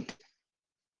sustained,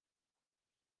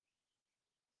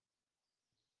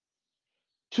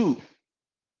 two,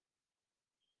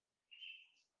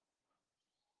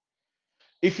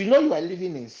 if you know you are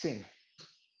living in sin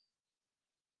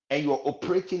and you are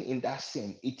operating in that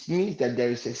sin, it means that there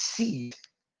is a seed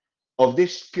of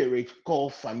this spirit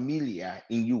called familiar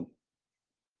in you.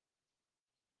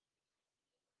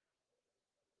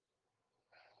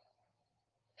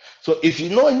 So if you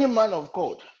know any man of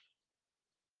God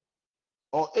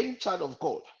or any child of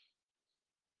God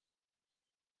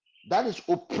that is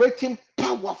operating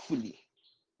powerfully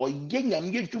or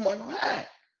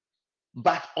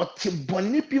but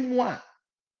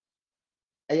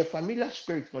a familiar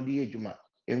spirit for the ejuma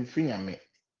me.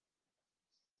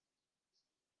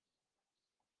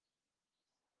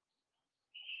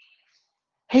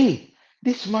 Hey,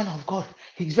 this man of God,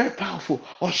 he's very powerful.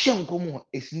 Or Shangomo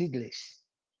is needless.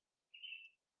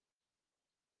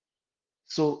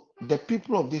 So the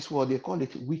people of this world, they call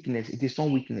it weakness. It is not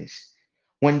weakness.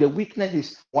 When the weakness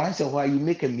is once a while you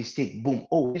make a mistake, boom,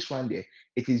 oh, this one there,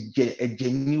 it is a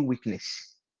genuine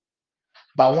weakness.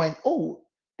 But when, oh,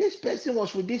 this person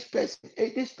was with this person,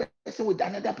 this person with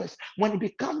another person, when it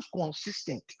becomes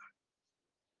consistent.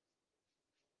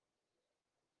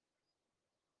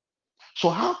 So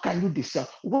how can you decide?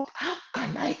 How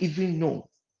can I even know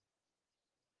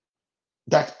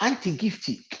that Auntie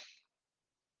Gifty,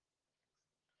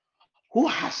 who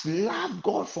has loved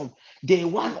God from day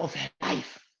one of her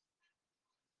life,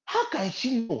 how can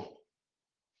she know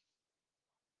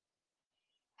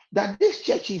that this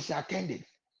church is attending,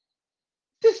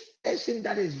 this person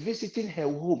that is visiting her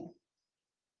home,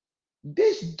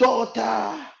 this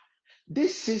daughter,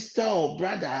 this sister or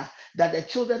brother that the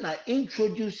children are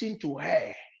introducing to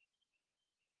her,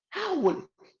 how will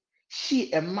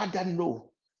she, a mother,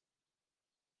 know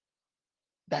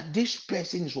that this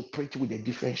person is operating with a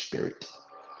different spirit?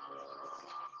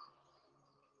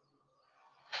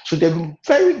 So the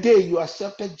very day you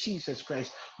accepted Jesus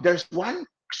Christ, there's one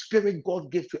spirit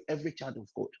God gave to every child of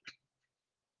God.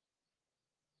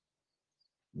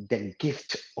 The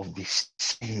gift of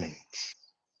discernment.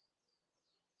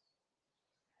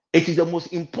 It is the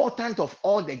most important of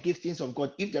all the giftings of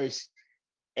God. If there is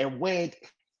a word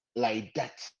like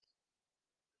that,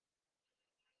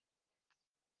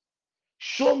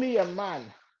 show me a man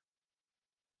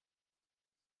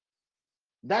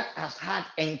that has had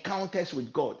encounters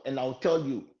with God, and I'll tell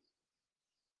you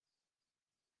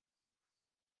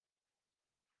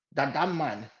that that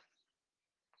man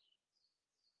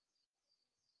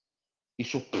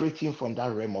is operating from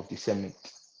that realm of discernment.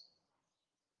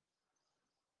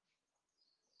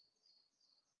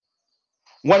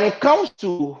 When it comes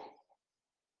to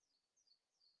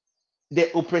the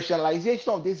operationalization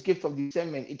of this gift of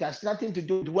discernment, it has nothing to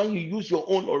do with when you use your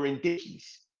own orientations.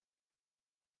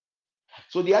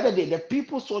 So the other day, the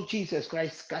people saw Jesus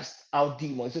Christ cast out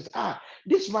demons. It says,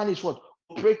 this man is what?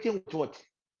 Operating with what?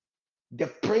 The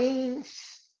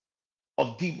prince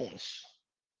of demons.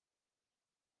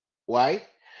 Why?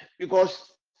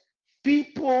 Because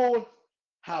people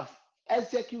have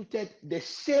executed the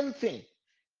same thing.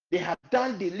 They have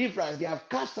done deliverance, they have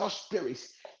cast out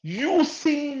spirits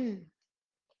using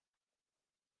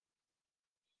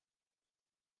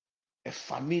a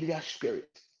familiar spirit.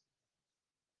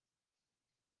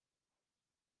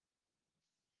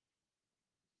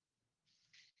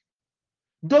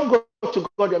 Don't go to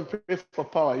God and pray for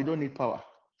power. You don't need power.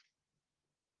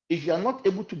 If you are not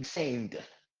able to descend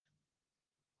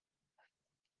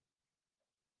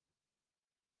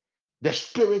the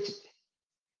spirit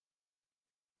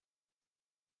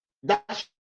that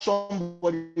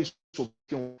somebody is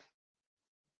supporting,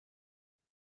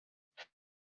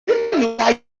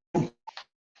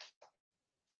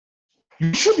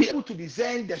 you should be able to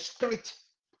discern the spirit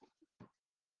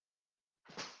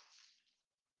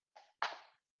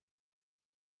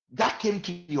that came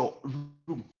to your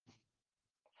room.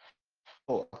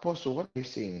 Oh, Apostle, what are you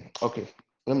saying? Okay,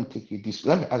 let me take you this.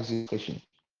 Let me ask you a question.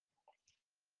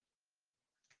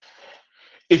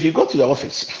 If you go to the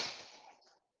office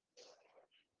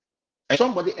and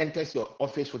somebody enters your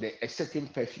office with a certain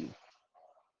perfume,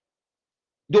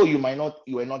 though you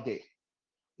were not there.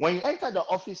 When you enter the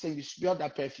office and you smell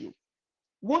that perfume,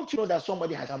 won't you know that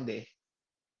somebody has come there?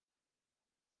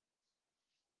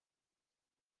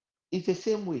 It's the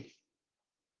same way.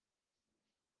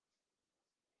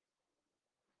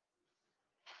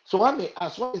 So I may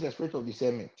ask, what is the spirit of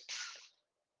discernment?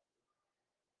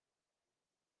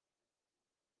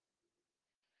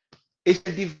 It's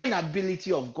the divine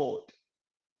ability of God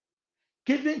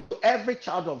given to every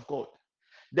child of God.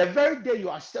 The very day you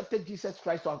accepted Jesus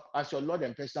Christ as your Lord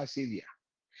and personal Savior,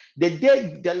 the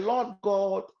day the Lord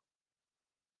God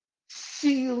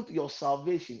sealed your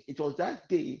salvation, it was that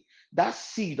day that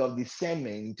seed of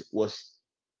discernment was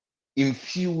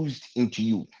infused into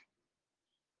you.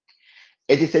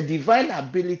 It is a divine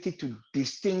ability to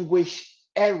distinguish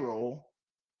error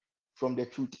from the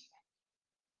truth,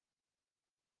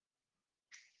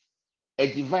 a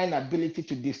divine ability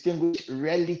to distinguish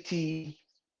reality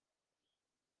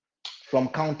from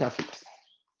counterfeit,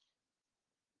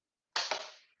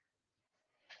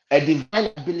 a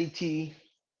divine ability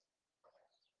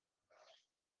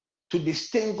to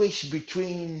distinguish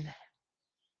between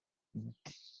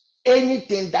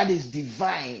anything that is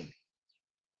divine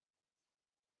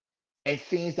and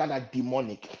things that are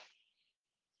demonic.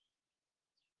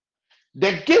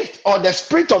 The gift or the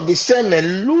spirit of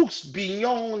discernment looks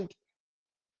beyond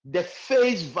the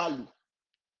face value.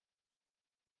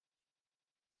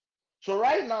 So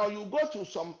right now you go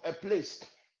to a place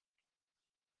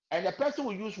and the person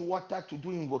will use water to do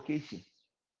invocation.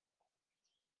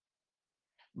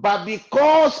 But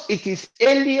because it is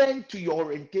alien to your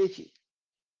orientation,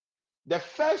 the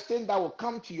first thing that will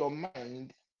come to your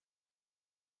mind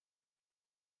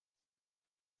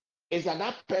is that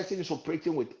that person is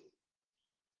operating with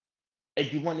a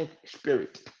demonic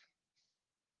spirit.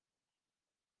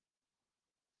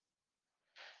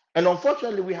 And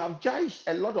unfortunately, we have judged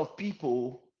a lot of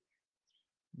people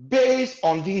based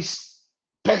on these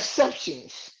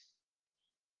perceptions.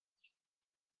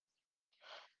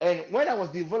 And when I was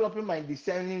developing my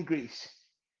discerning grace,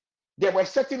 there were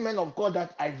certain men of God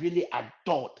that I really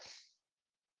adored.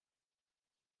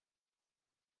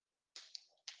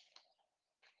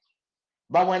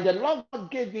 But when the Lord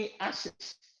gave me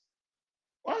access,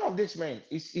 one of these men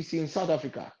is in South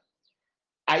Africa.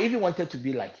 I even wanted to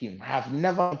be like him. I have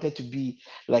never wanted to be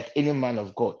like any man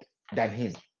of God than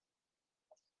him.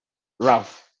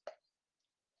 Ralph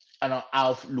and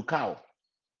Alf Lukau.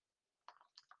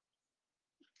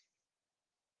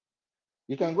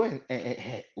 You can go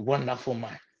and wonderful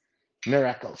man,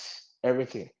 miracles,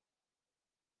 everything,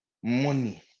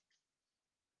 money.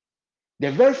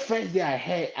 The very first day I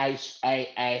heard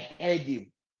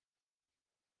him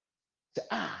say,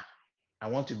 I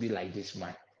want to be like this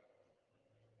man.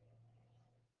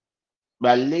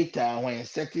 But later, when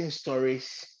certain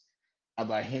stories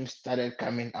about him started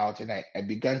coming out and I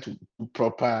began to do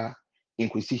proper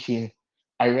inquisition,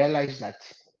 I realized that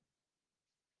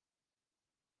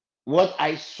what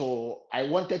I saw, I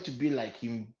wanted to be like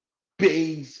him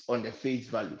based on the face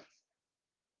value.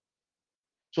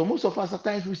 So most of us at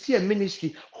times we see a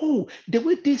ministry, the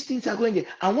way these things are going,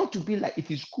 I want to be like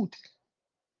it is good.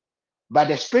 But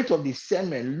the spirit of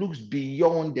discernment looks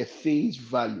beyond the face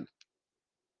value.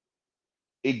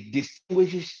 It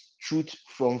distinguishes truth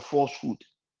from falsehood.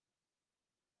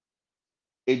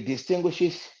 It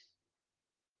distinguishes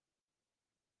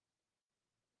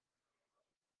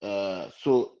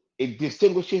So it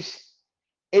distinguishes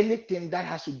anything that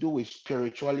has to do with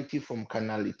spirituality from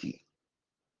carnality.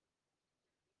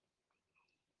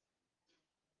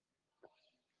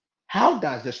 How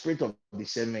does the spirit of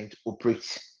discernment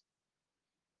operate?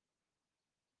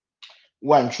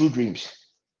 One, through dreams.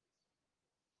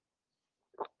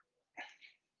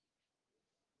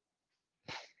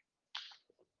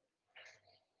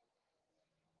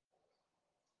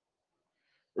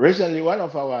 Recently, one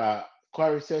of our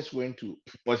choristers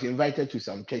was invited to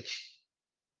some church,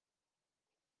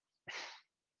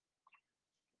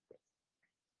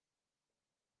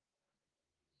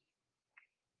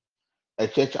 a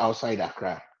church outside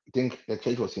Accra. I think the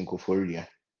church was in Koforidua.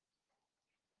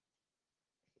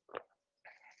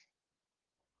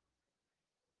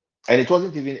 And it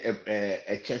wasn't even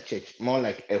a church, more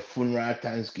like a funeral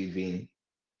Thanksgiving.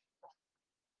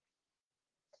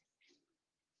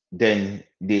 Then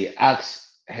they asked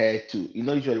her to,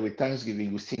 usually with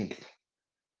Thanksgiving, you sing.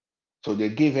 So they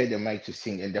gave her the mic to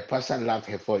sing, and the pastor loved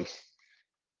her voice.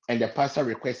 And the pastor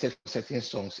requested certain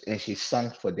songs, and she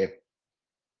sang for them.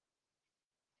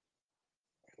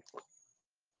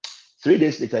 3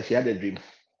 days later, she had a dream.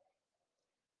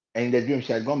 And in the dream,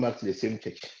 she had gone back to the same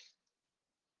church.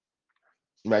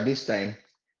 But this time,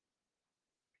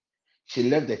 she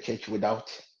left the church without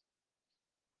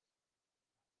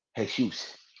her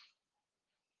shoes.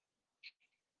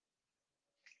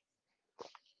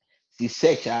 She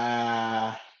searched,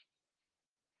 then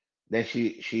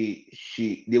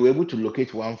they were able to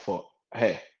locate one for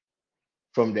her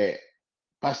from the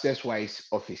pastor's wife's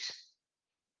office,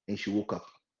 and she woke up.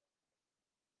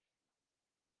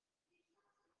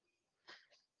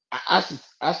 As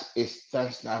it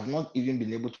stands now, I've not even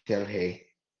been able to tell her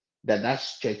that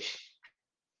church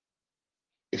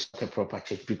is not a proper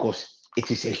church, because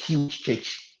it is a huge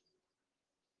church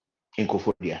in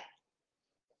Koforidua.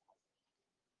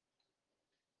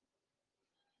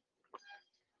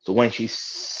 So when she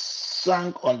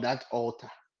sang on that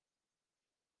altar,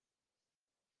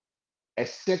 a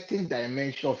certain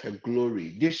dimension of her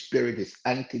glory, this spirit is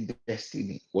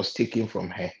anti-destiny, was taken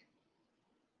from her.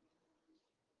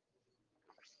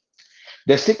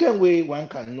 The second way one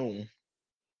can know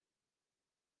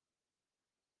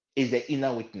is the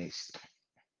inner witness.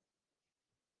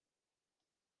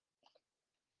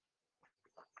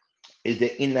 Is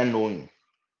the inner knowing.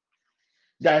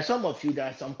 There are some of you, there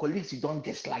are some colleagues, you don't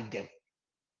dislike them.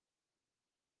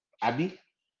 Abby,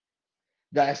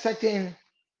 there are certain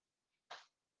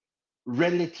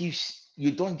relatives,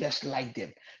 you don't just like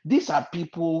them. These are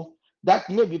people that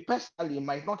maybe personally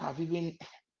might not have even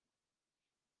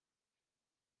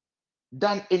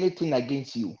done anything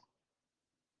against you.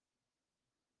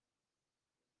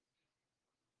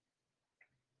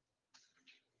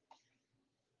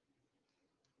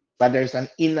 But there's an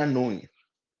inner knowing.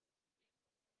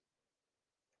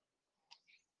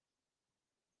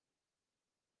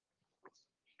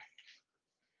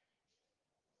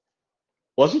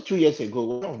 Was it 2 years ago?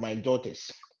 One of my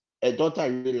daughters, a daughter I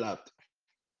really loved,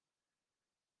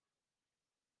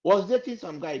 was dating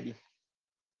some guy.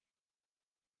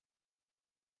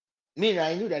 Me,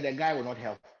 I knew that the guy would not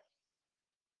help.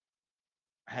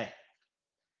 Hey,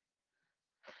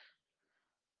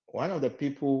 one of the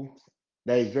people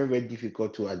that is very, very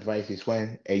difficult to advise is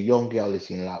when a young girl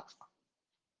is in love,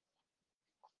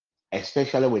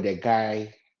 especially with a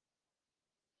guy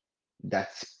that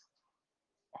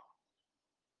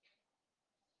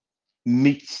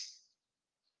meets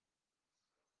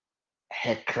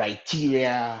her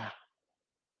criteria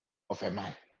of a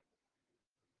man.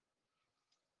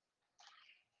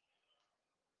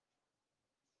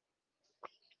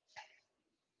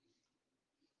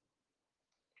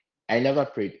 I never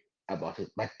prayed about it,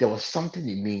 but there was something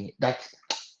in me that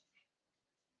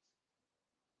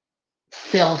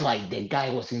felt like the guy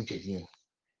wasn't genuine.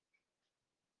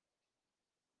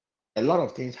 A lot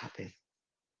of things happened.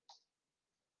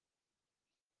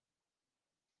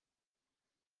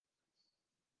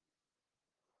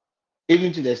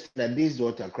 Even to the extent that this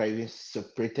daughter crying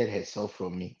separated herself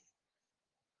from me.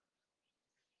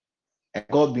 And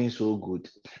God being so good,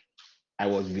 I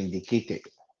was vindicated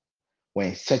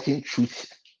when certain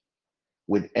truth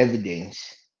with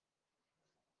evidence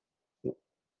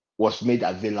was made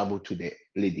available to the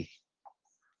lady.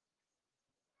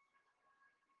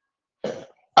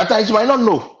 At times you might not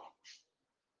know,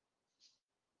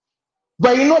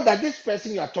 but you know that this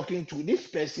person you are talking to, this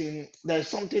person, there's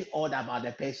something odd about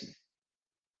the person.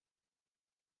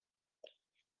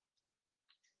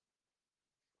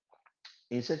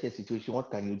 In such a situation, what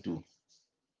can you do?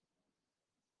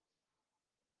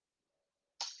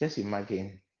 Just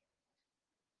imagine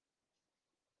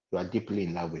you are deeply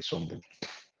in love with somebody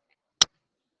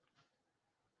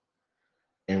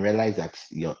and realize that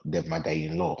the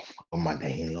mother-in-law or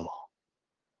mother-in-law,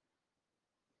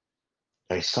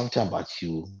 there is something about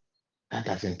you that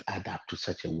doesn't add up to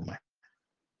such a woman.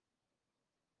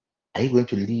 Are you going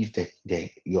to leave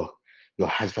your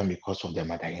husband because of the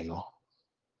mother-in-law?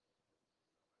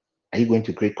 Are you going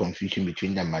to create confusion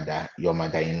between your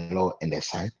mother-in-law and the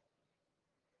son?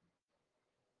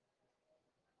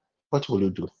 What will you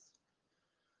do?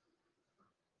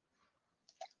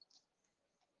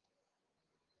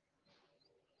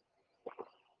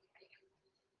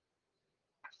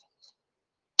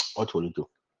 What will you do?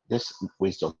 Just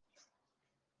wisdom.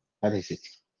 That is it.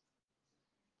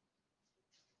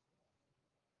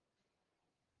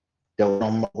 The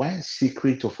number one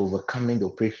secret of overcoming the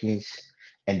operations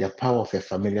and the power of a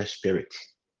familiar spirit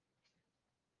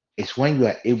is when you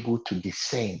are able to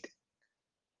discern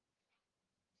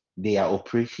their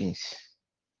operations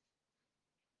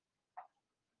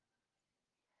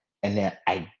and then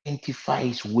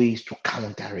identifies ways to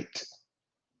counter it.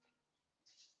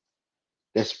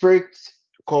 The spirit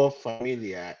called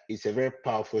familiar is a very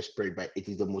powerful spirit, but it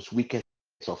is the most weakest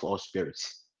of all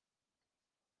spirits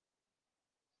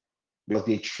because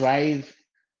they thrive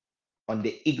on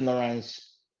the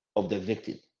ignorance of the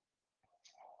victim.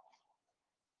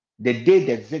 The day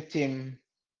the victim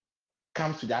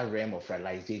comes to that realm of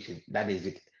realization, that is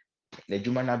it. The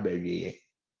Jumana Berry.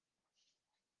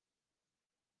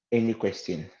 Any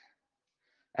question?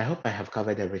 I hope I have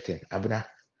covered everything. Abuna,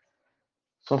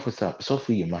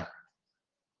 Sofu Yima.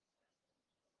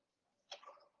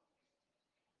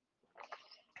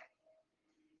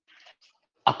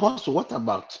 Apostle, what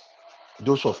about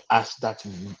those of us that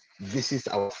visit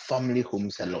our family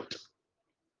homes a lot?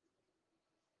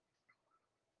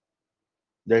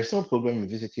 There is no problem in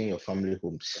visiting your family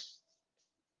homes.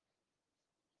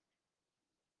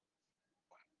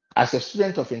 As a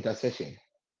student of intercession,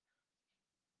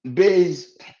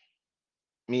 base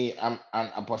me, I'm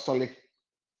an apostolic,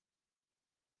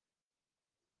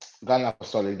 Ghana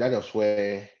apostolic. That was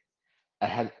where I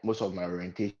had most of my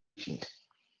orientations.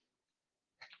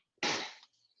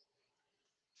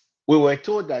 We were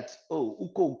told that, oh,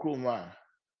 Uko Ukroma,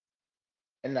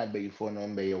 and I beg for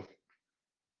no.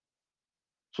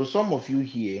 So some of you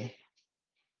here,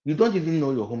 you don't even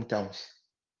know your hometowns.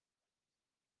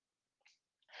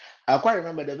 I quite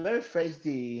remember the very first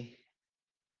day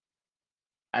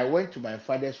I went to my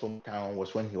father's hometown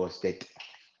was when he was dead.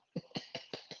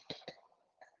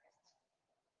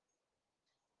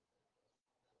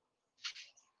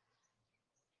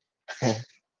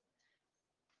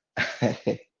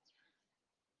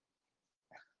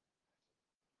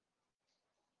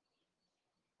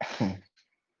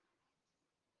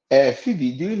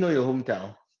 Phoebe, do you know your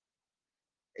hometown?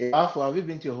 Alpha, have you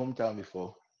been to your hometown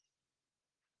before?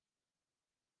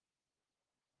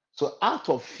 So out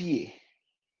of fear,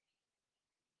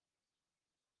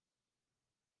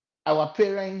 our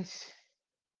parents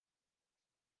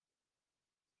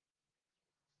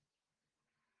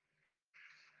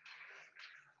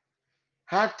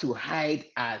had to hide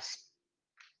us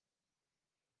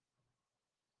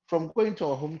from going to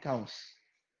our hometowns.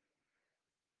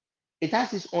 It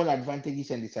has its own advantages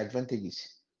and disadvantages.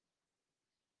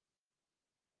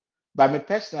 But me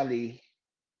personally,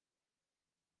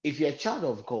 if you're a child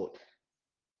of God,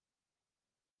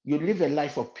 you live a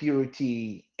life of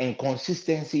purity and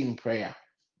consistency in prayer.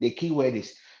 The key word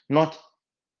is not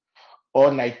all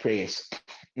night prayers,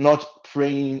 not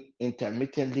praying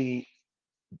intermittently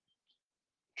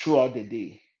throughout the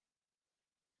day,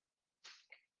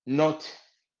 not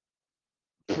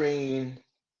praying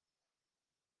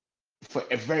for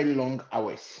a very long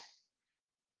hours.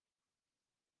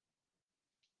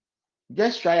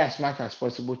 Just try as much as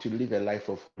possible to live a life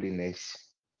of holiness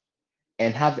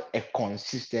and have a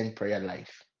consistent prayer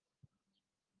life.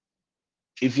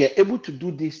 If you're able to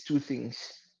do these two things,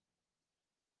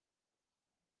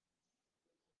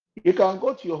 you can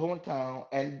go to your hometown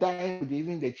and dine with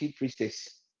even the chief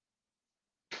priestess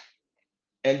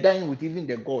and dine with even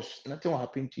the ghosts. Nothing will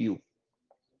happen to you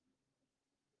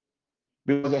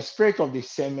because the spirit of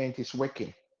discernment is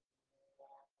working.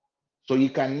 So you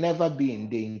can never be in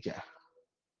danger.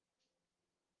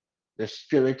 The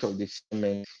spirit of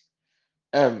discernment.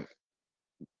 Um,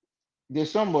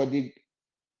 there's somebody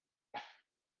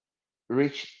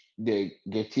reach the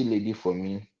Getty lady for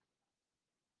me.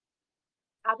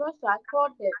 Apostle, I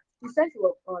called her. She said she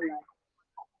was online.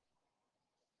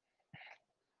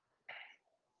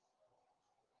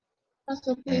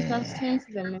 Pastor, please, I've sent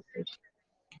the message.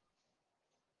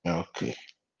 Okay.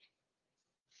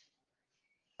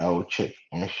 I will check.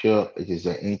 I'm sure it is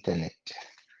the internet.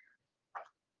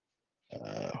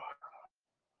 Uh,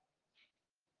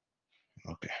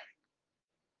 okay.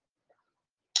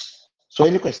 So,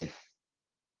 any question?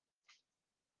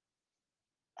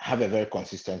 Have a very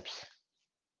consistent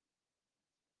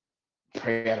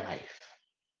prayer life.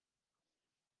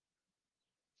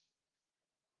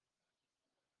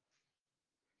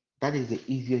 That is the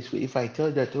easiest way. If I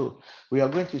tell that, oh, we are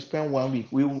going to spend 1 week,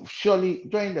 we will surely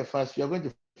during the fast, we are going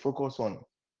to focus on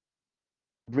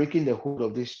breaking the hold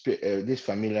of this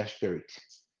familiar spirit.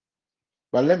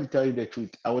 But let me tell you the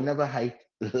truth. I will never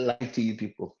lie to you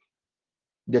people.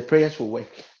 The prayers will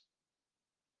work,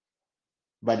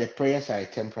 but the prayers are a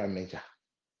temporary measure.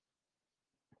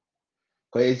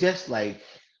 Because it's just like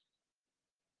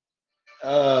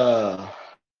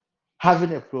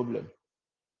having a problem,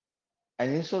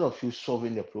 and instead of you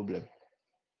solving the problem,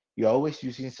 you're always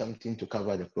using something to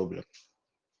cover the problem.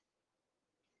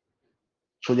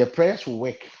 So the prayers will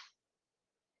work,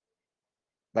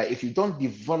 but if you don't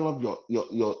develop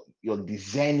your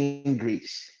discerning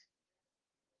grace,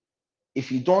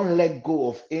 if you don't let go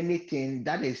of anything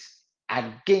that is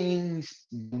against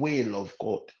the will of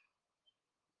God,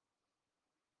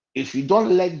 if you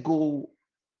don't let go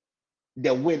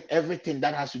the will, everything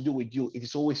that has to do with you, it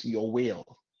is always your will,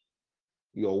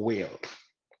 your will,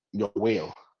 your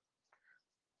will.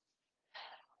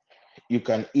 You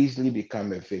can easily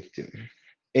become a victim.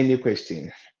 Any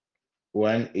question?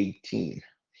 118.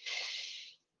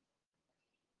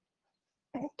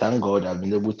 Thank God I've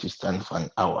been able to stand for an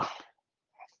hour.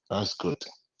 That's good.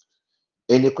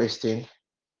 Any question?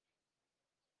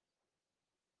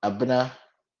 Abna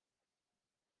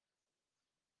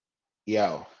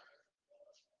Yao.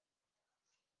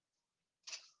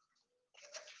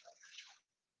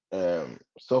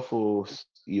 Sofo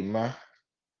Yuma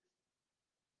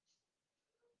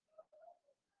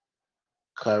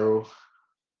Carol.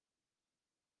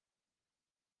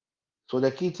 So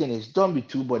the key thing is don't be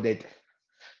too bothered.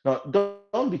 No,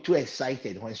 don't be too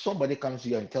excited when somebody comes to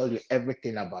you and tells you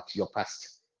everything about your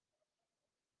past.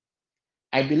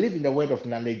 I believe in the word of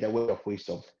knowledge, the word of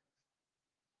wisdom.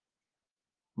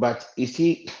 But you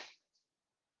see,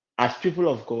 as people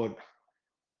of God,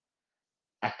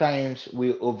 at times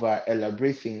we over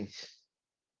elaborate things.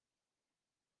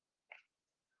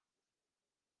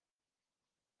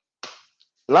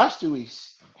 Last 2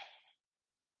 weeks,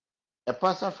 a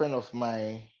pastor friend of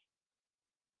mine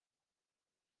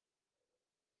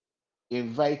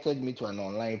invited me to an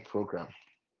online program.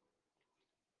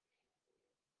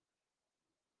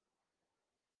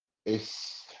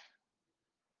 It's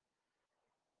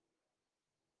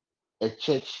a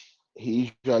church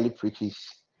he usually preaches.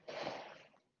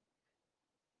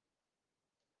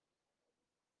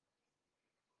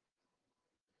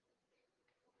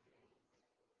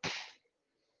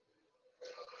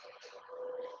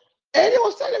 And he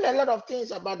was telling me a lot of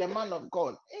things about the man of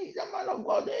God. Hey, the man of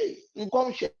God, hey,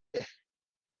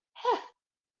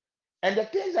 and the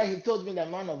things that he told me, the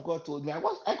man of God told me, I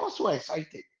got so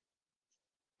excited.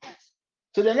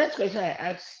 So the next question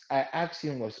I asked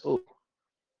him was, oh,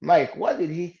 Mike, what did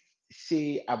he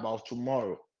say about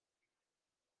tomorrow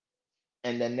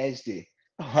and the next day?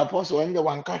 Apostle, when the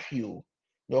one catch you,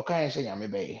 you can't say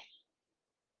I'm.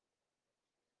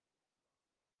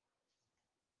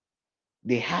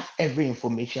 They have every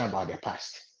information about the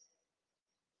past.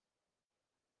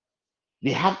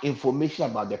 They have information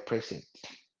about the present.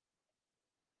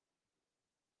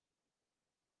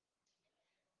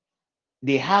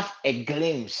 They have a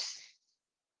glimpse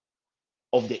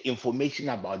of the information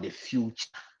about the future,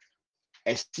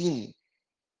 a scene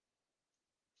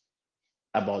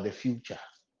about the future.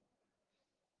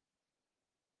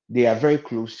 They are very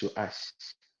close to us.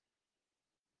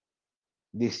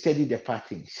 They study the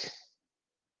patterns.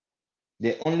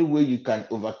 The only way you can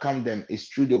overcome them is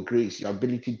through the grace, your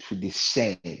ability to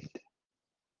discern.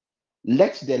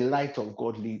 Let the light of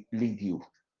God lead you,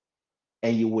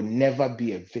 and you will never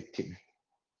be a victim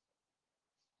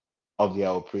of their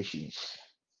operations.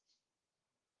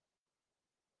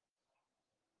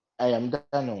 I am done.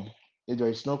 Oh. If there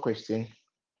is no question,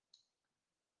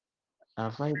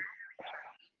 if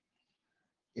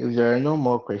there are no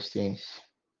more questions,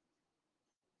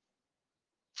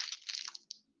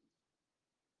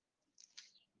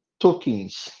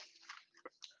 tokens.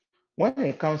 When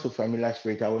it comes to familiar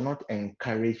spirit, I will not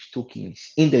encourage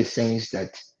tokens in the sense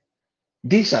that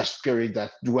these are spirits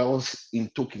that dwells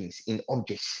in tokens, in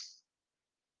objects.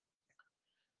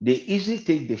 They easily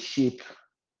take the shape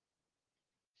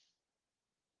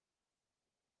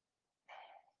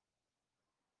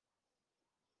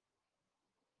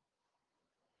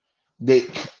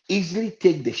easily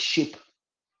take the shape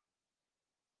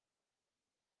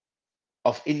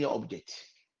of any object.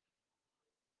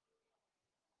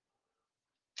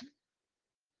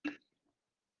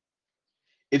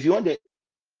 If you want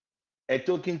a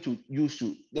token to use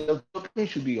to, the token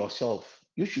should be yourself.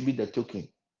 You should be the token.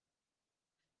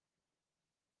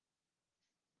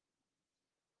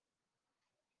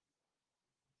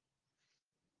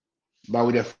 But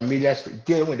with the familiar spirit,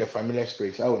 dealing with the familiar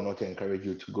spirits, I will not encourage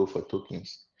you to go for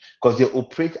tokens because they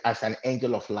operate as an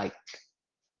angel of light.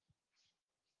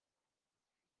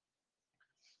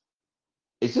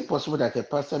 Is it possible that a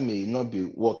person may not be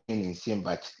walking in sin,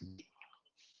 but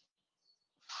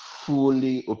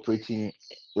fully operating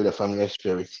with the familiar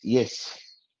spirits? Yes.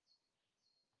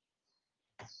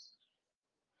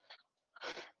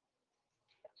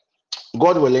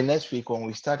 God willing, next week when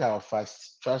we start our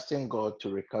fast, trusting God to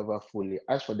recover fully.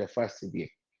 As for the fast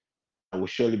today, I will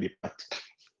surely be part.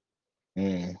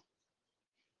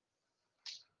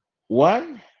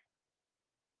 One,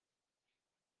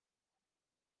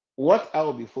 what I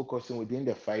will be focusing within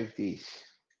the 5 days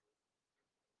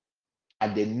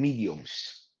are the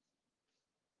mediums,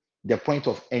 the point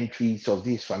of entries of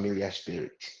this familiar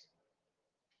spirit.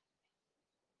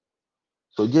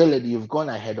 So, dear lady, you've gone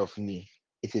ahead of me.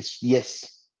 It is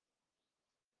yes.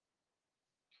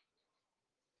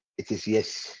 It is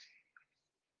yes.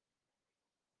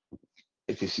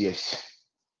 It is yes.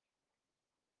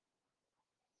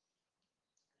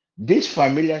 This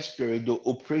familiar spirit though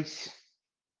operates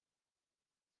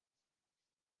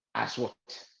as what?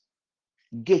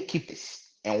 Gatekeepers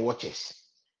and watchers.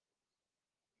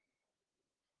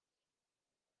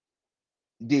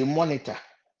 They monitor.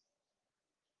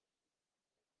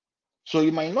 So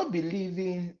you might not be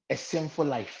living a sinful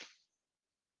life.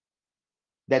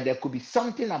 That there could be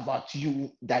something about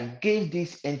you that gave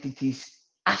these entities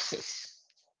access.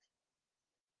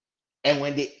 And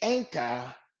when they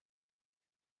enter,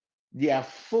 their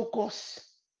focus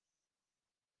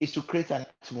is to create an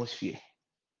atmosphere,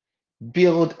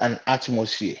 build an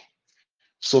atmosphere,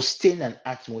 sustain an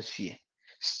atmosphere,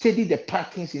 study the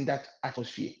patterns in that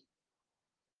atmosphere,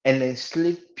 and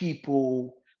enslave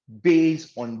people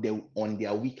based on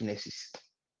their weaknesses.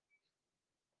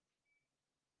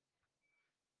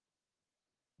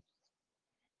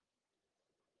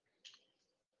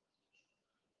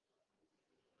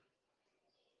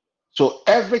 So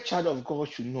every child of God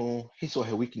should know his or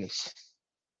her weakness.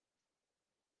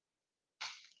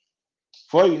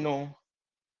 For you know,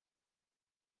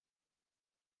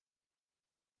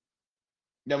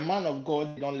 the man of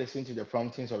God don't listen to the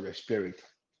promptings of the spirit.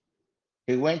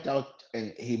 He went out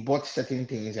and he bought certain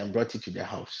things and brought it to the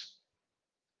house.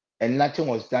 And nothing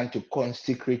was done to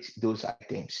consecrate those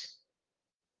items.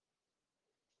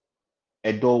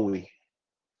 A doorway.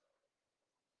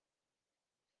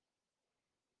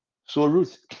 So,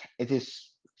 Ruth, it is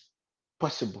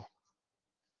possible.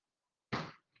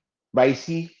 But you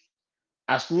see,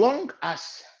 as long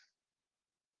as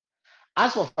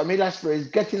for familiar spirits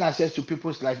getting access to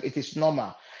people's life, it is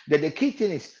normal. That the key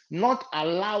thing is not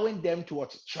allowing them to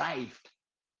thrive.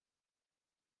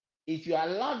 If you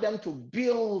allow them to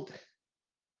build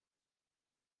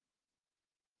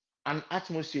an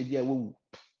atmosphere there,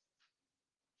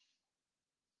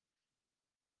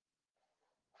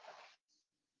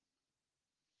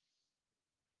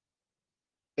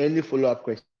 any follow-up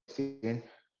question?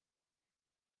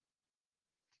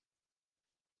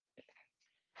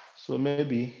 So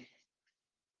maybe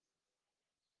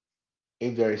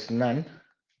if there is none,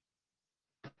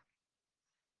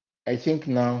 I think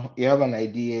now you have an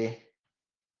idea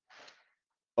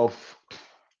of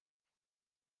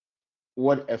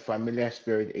what a familiar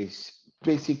spirit is.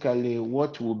 Basically,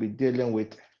 what we'll be dealing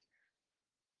with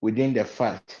within the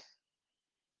fast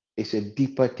is a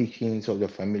deeper teachings of the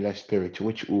familiar spirit,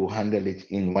 which we'll handle it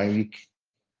in 1 week,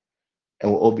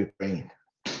 and we'll all be praying.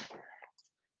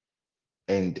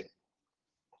 And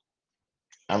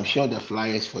I'm sure the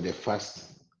flyers for the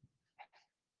fast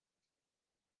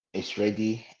is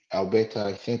ready. Alberta,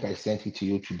 I think I sent it to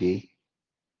you today.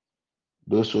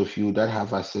 Those of you that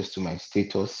have access to my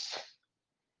status,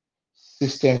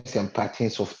 systems and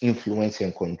patterns of influence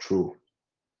and control.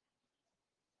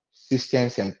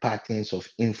 Systems and patterns of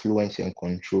influence and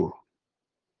control.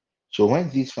 So when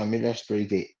these familiar spirits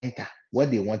they enter,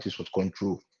 what they want is what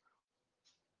control.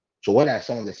 So what are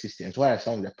some of the systems? What are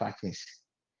some of the patterns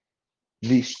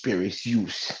these spirits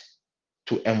use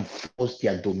to enforce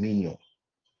their dominion,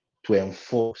 to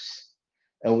enforce?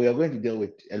 And we are going to deal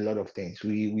with a lot of things.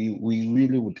 We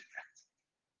really would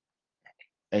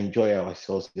enjoy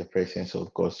ourselves in the presence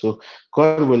of God. So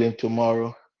God willing,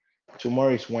 tomorrow,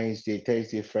 tomorrow is Wednesday,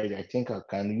 Thursday, Friday. I think I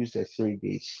can use the 3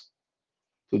 days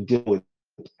to deal with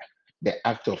the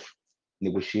act of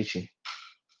negotiation,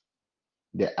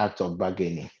 the act of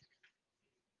bargaining,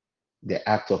 the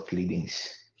act of pleadings.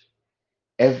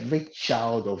 Every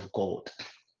child of God.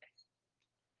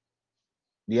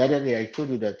 The other day I told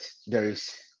you that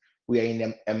we are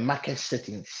in a market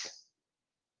settings.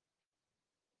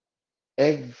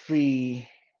 Every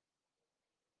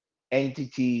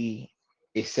entity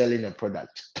is selling a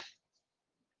product.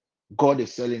 God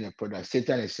is selling a product.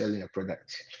 Satan is selling a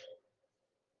product.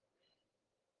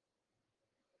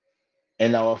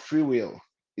 And our free will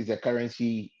is the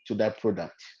currency to that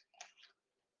product.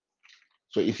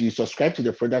 So if you subscribe to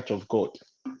the product of God,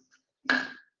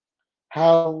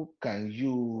 how can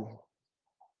you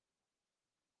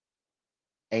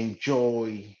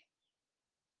enjoy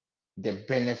the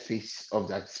benefits of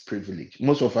that privilege?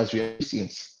 Most of us, we are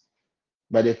Christians.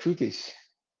 But the truth is,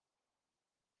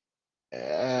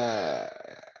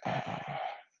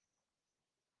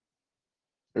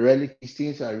 really,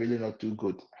 Christians are really not too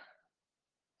good.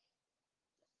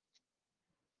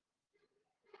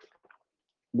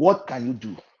 What can you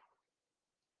do?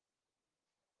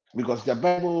 Because the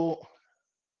Bible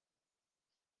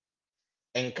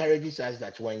encourages us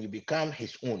that when you become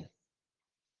his own,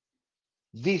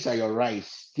 these are your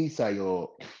rights, these are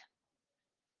your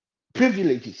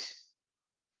privileges.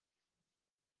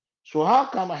 So how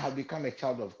come I have become a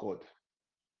child of God?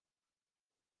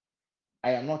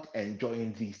 I am not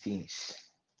enjoying these things.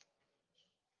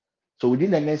 So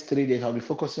within the next 3 days, I'll be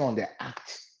focusing on the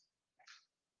act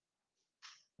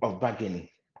of bargaining.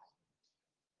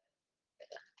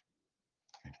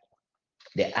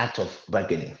 The act of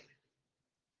bargaining.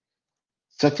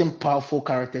 Certain powerful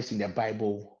characters in the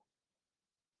Bible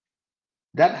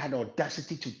that had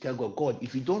audacity to tell God, God,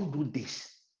 if you don't do this,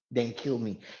 then kill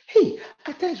me. Hey,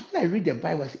 at times when I read the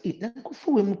Bible, I say, hey,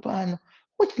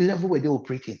 what level were they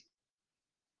operating?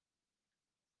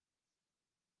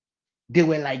 They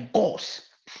were like gods.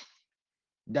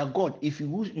 That God, if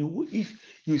you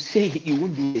say you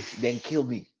won't do this, then kill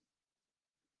me.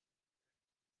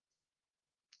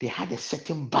 They had a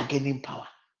certain bargaining power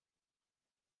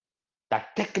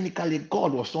that technically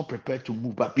God was not prepared to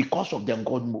move, but because of them,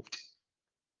 God moved.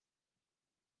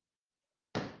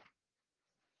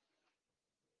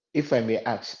 If I may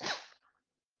ask,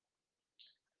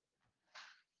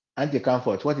 Auntie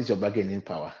Comfort, what is your bargaining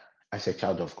power as a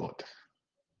child of God?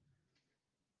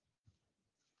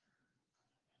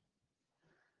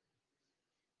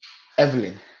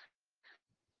 Evelyn,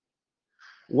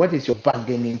 what is your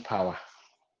bargaining power?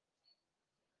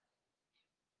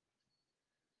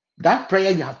 That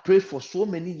prayer you have prayed for so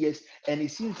many years, and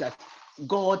it seems that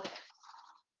God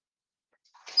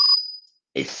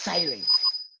is silent.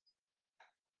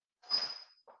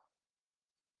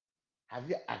 Have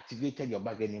you activated your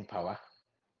bargaining power?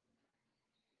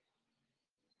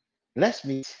 Let's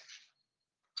meet,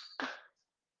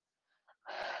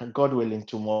 God willing,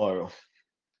 tomorrow.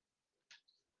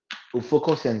 We'll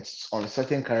focus on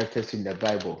certain characters in the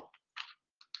Bible,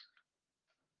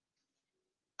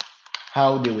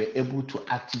 how they were able to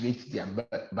activate their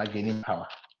bargaining power,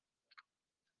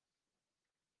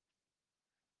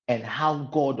 and how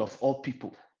God of all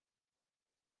people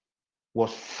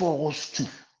was forced to.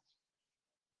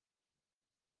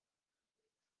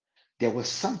 There was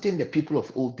something the people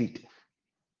of old did.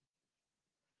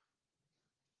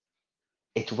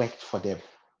 It worked for them.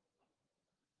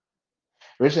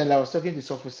 Recently, I was talking to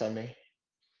Sophie Same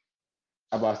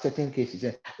about certain cases.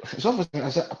 And Sophie Same, I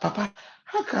said, Papa,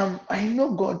 how come I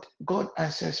know God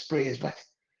answers prayers, but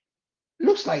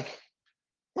looks like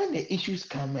when the issues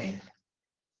come in,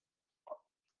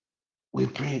 we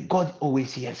pray, God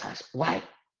always hears us. Why?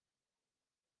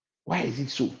 Why is it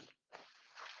so?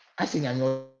 I think I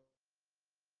know.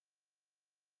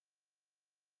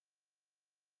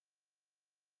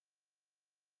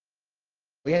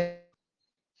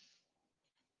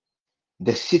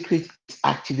 The secret is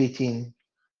activating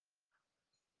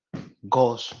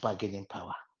God's bargaining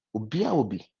power. Obia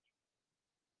obi,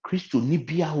 Christo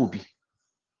nibia obi.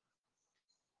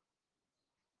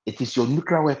 It is your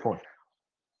nuclear weapon.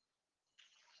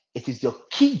 It is your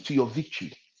key to your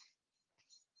victory.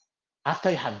 After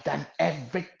you have done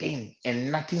everything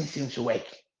and nothing seems to work,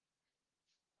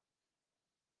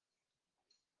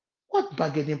 what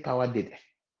bargaining power did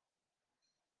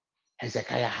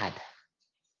Hezekiah had?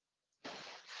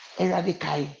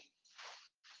 Eradikai,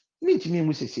 meet me,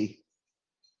 Musisi.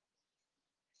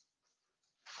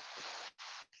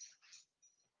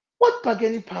 What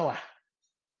bargaining power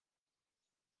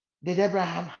did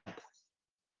Abraham have?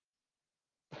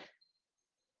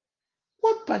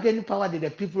 What bargaining power did the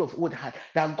people of old have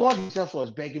that God Himself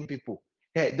was begging people,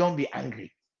 hey, don't be angry.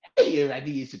 Hey,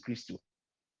 ready Jesus Christ.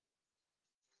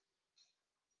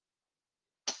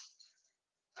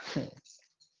 The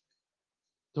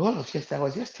whole of yesterday, I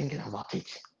was just thinking about it.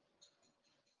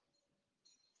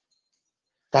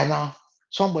 That now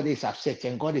somebody is upset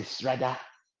and God is rather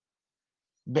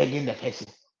begging the person.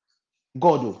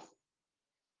 God, oh,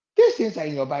 these things are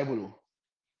in your Bible.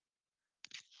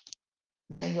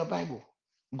 In your Bible.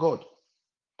 God,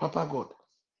 Papa God.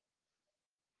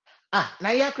 Ah,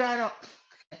 now you're crying out.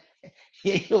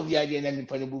 You'll be again and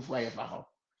put fire for her.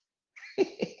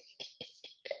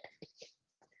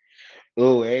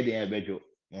 Oh, hey, there, Bejo.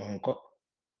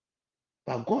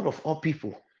 But God of all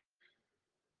people,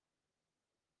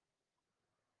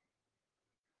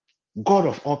 God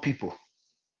of all people.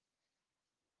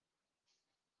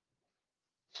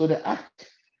 So the act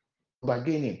of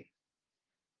bargaining,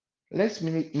 let's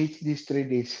meet these 3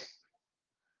 days.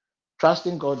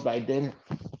 Trusting God by then,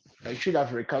 I should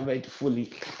have recovered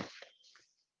fully.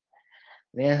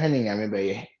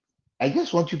 I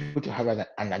just want you people to have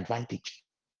an advantage.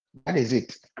 That is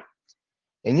it.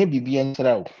 And you be an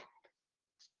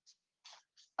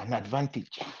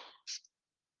advantage.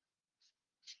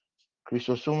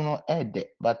 Christosomo ed,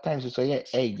 but times you say,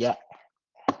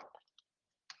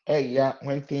 yeah,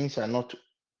 when things are not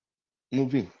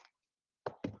moving.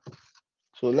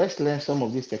 So let's learn some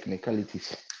of these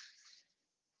technicalities.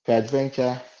 For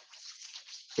adventure,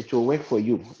 it will work for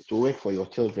you, it will work for your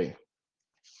children,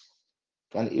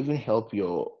 can even help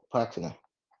your partner.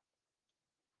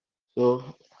 So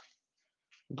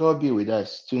God be with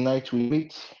us. Tonight we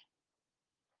meet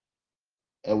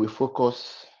and we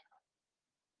focus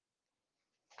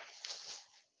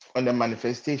on the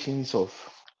manifestations of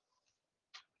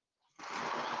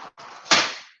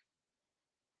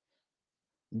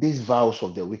these vows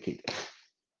of the wicked.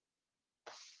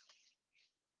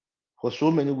 For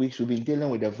so many weeks, we've been dealing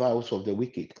with the vows of the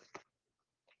wicked.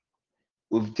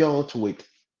 We've dealt with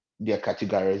their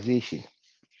categorization.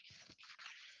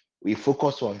 We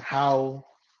focus on how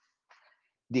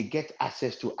they get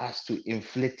access to us to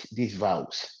inflict these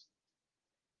vows.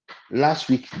 Last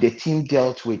week, the team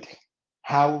dealt with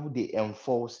how they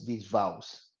enforce these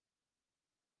vows.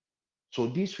 So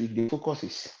this week, the focus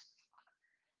is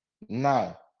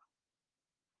now.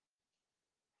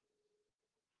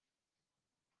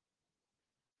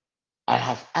 I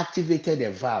have activated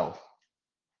a vow.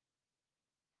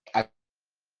 I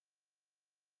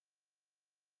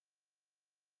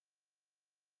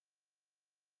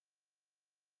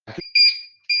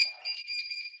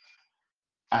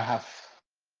have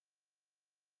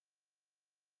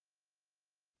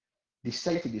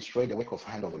decided to destroy the work of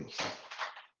hand of grace.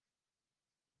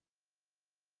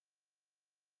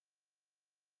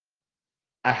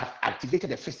 I have activated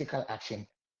the physical action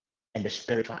and the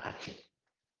spiritual action.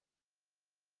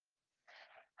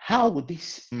 How would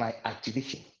this, my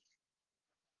activation,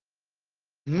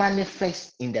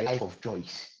 manifest in the life of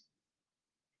Joyce?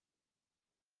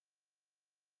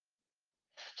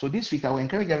 So this week, I will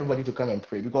encourage everybody to come and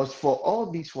pray, because for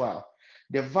all this while,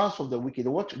 the vows of the wicked,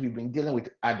 what we've been dealing with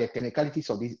are the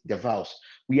technicalities of the vows.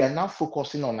 We are now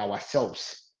focusing on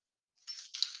ourselves.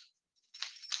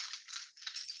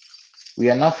 We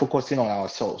are now focusing on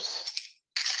ourselves.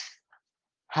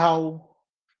 How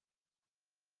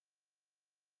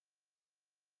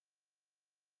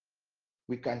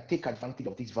we can take advantage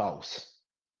of these vows.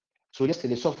 So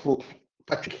yesterday, Sopho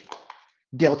Patrick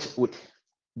dealt with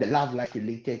the love life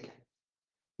related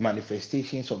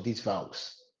manifestations of these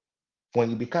vows. When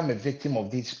you become a victim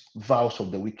of these vows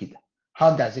of the wicked,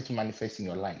 how does it manifest in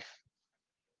your life?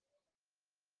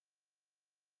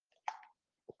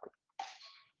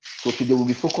 So today we'll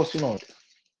be focusing on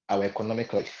our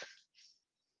economic life,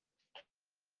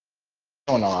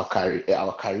 on our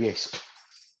careers.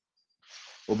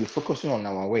 We'll be focusing on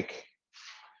our work,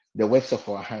 the works of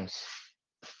our hands.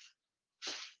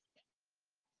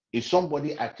 If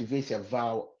somebody activates a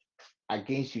vow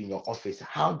against you in your office,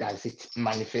 how does it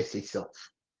manifest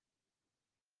itself?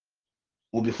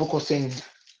 We'll be focusing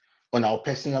on our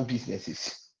personal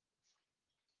businesses.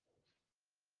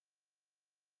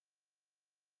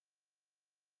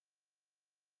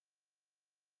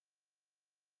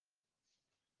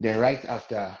 Then right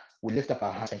after, we lift up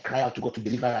our hands and cry out to God to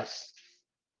deliver us.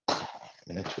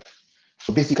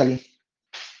 So basically,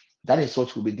 that is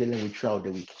what we'll be dealing with throughout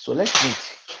the week. So let's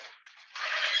meet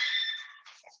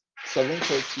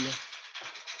 7:30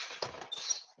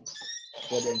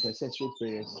 for the intercessory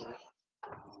prayers.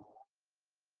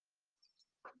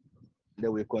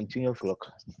 Then we continue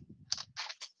flock.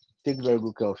 Take very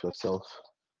good care of yourself.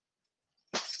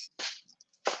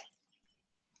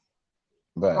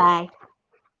 Bye. Bye.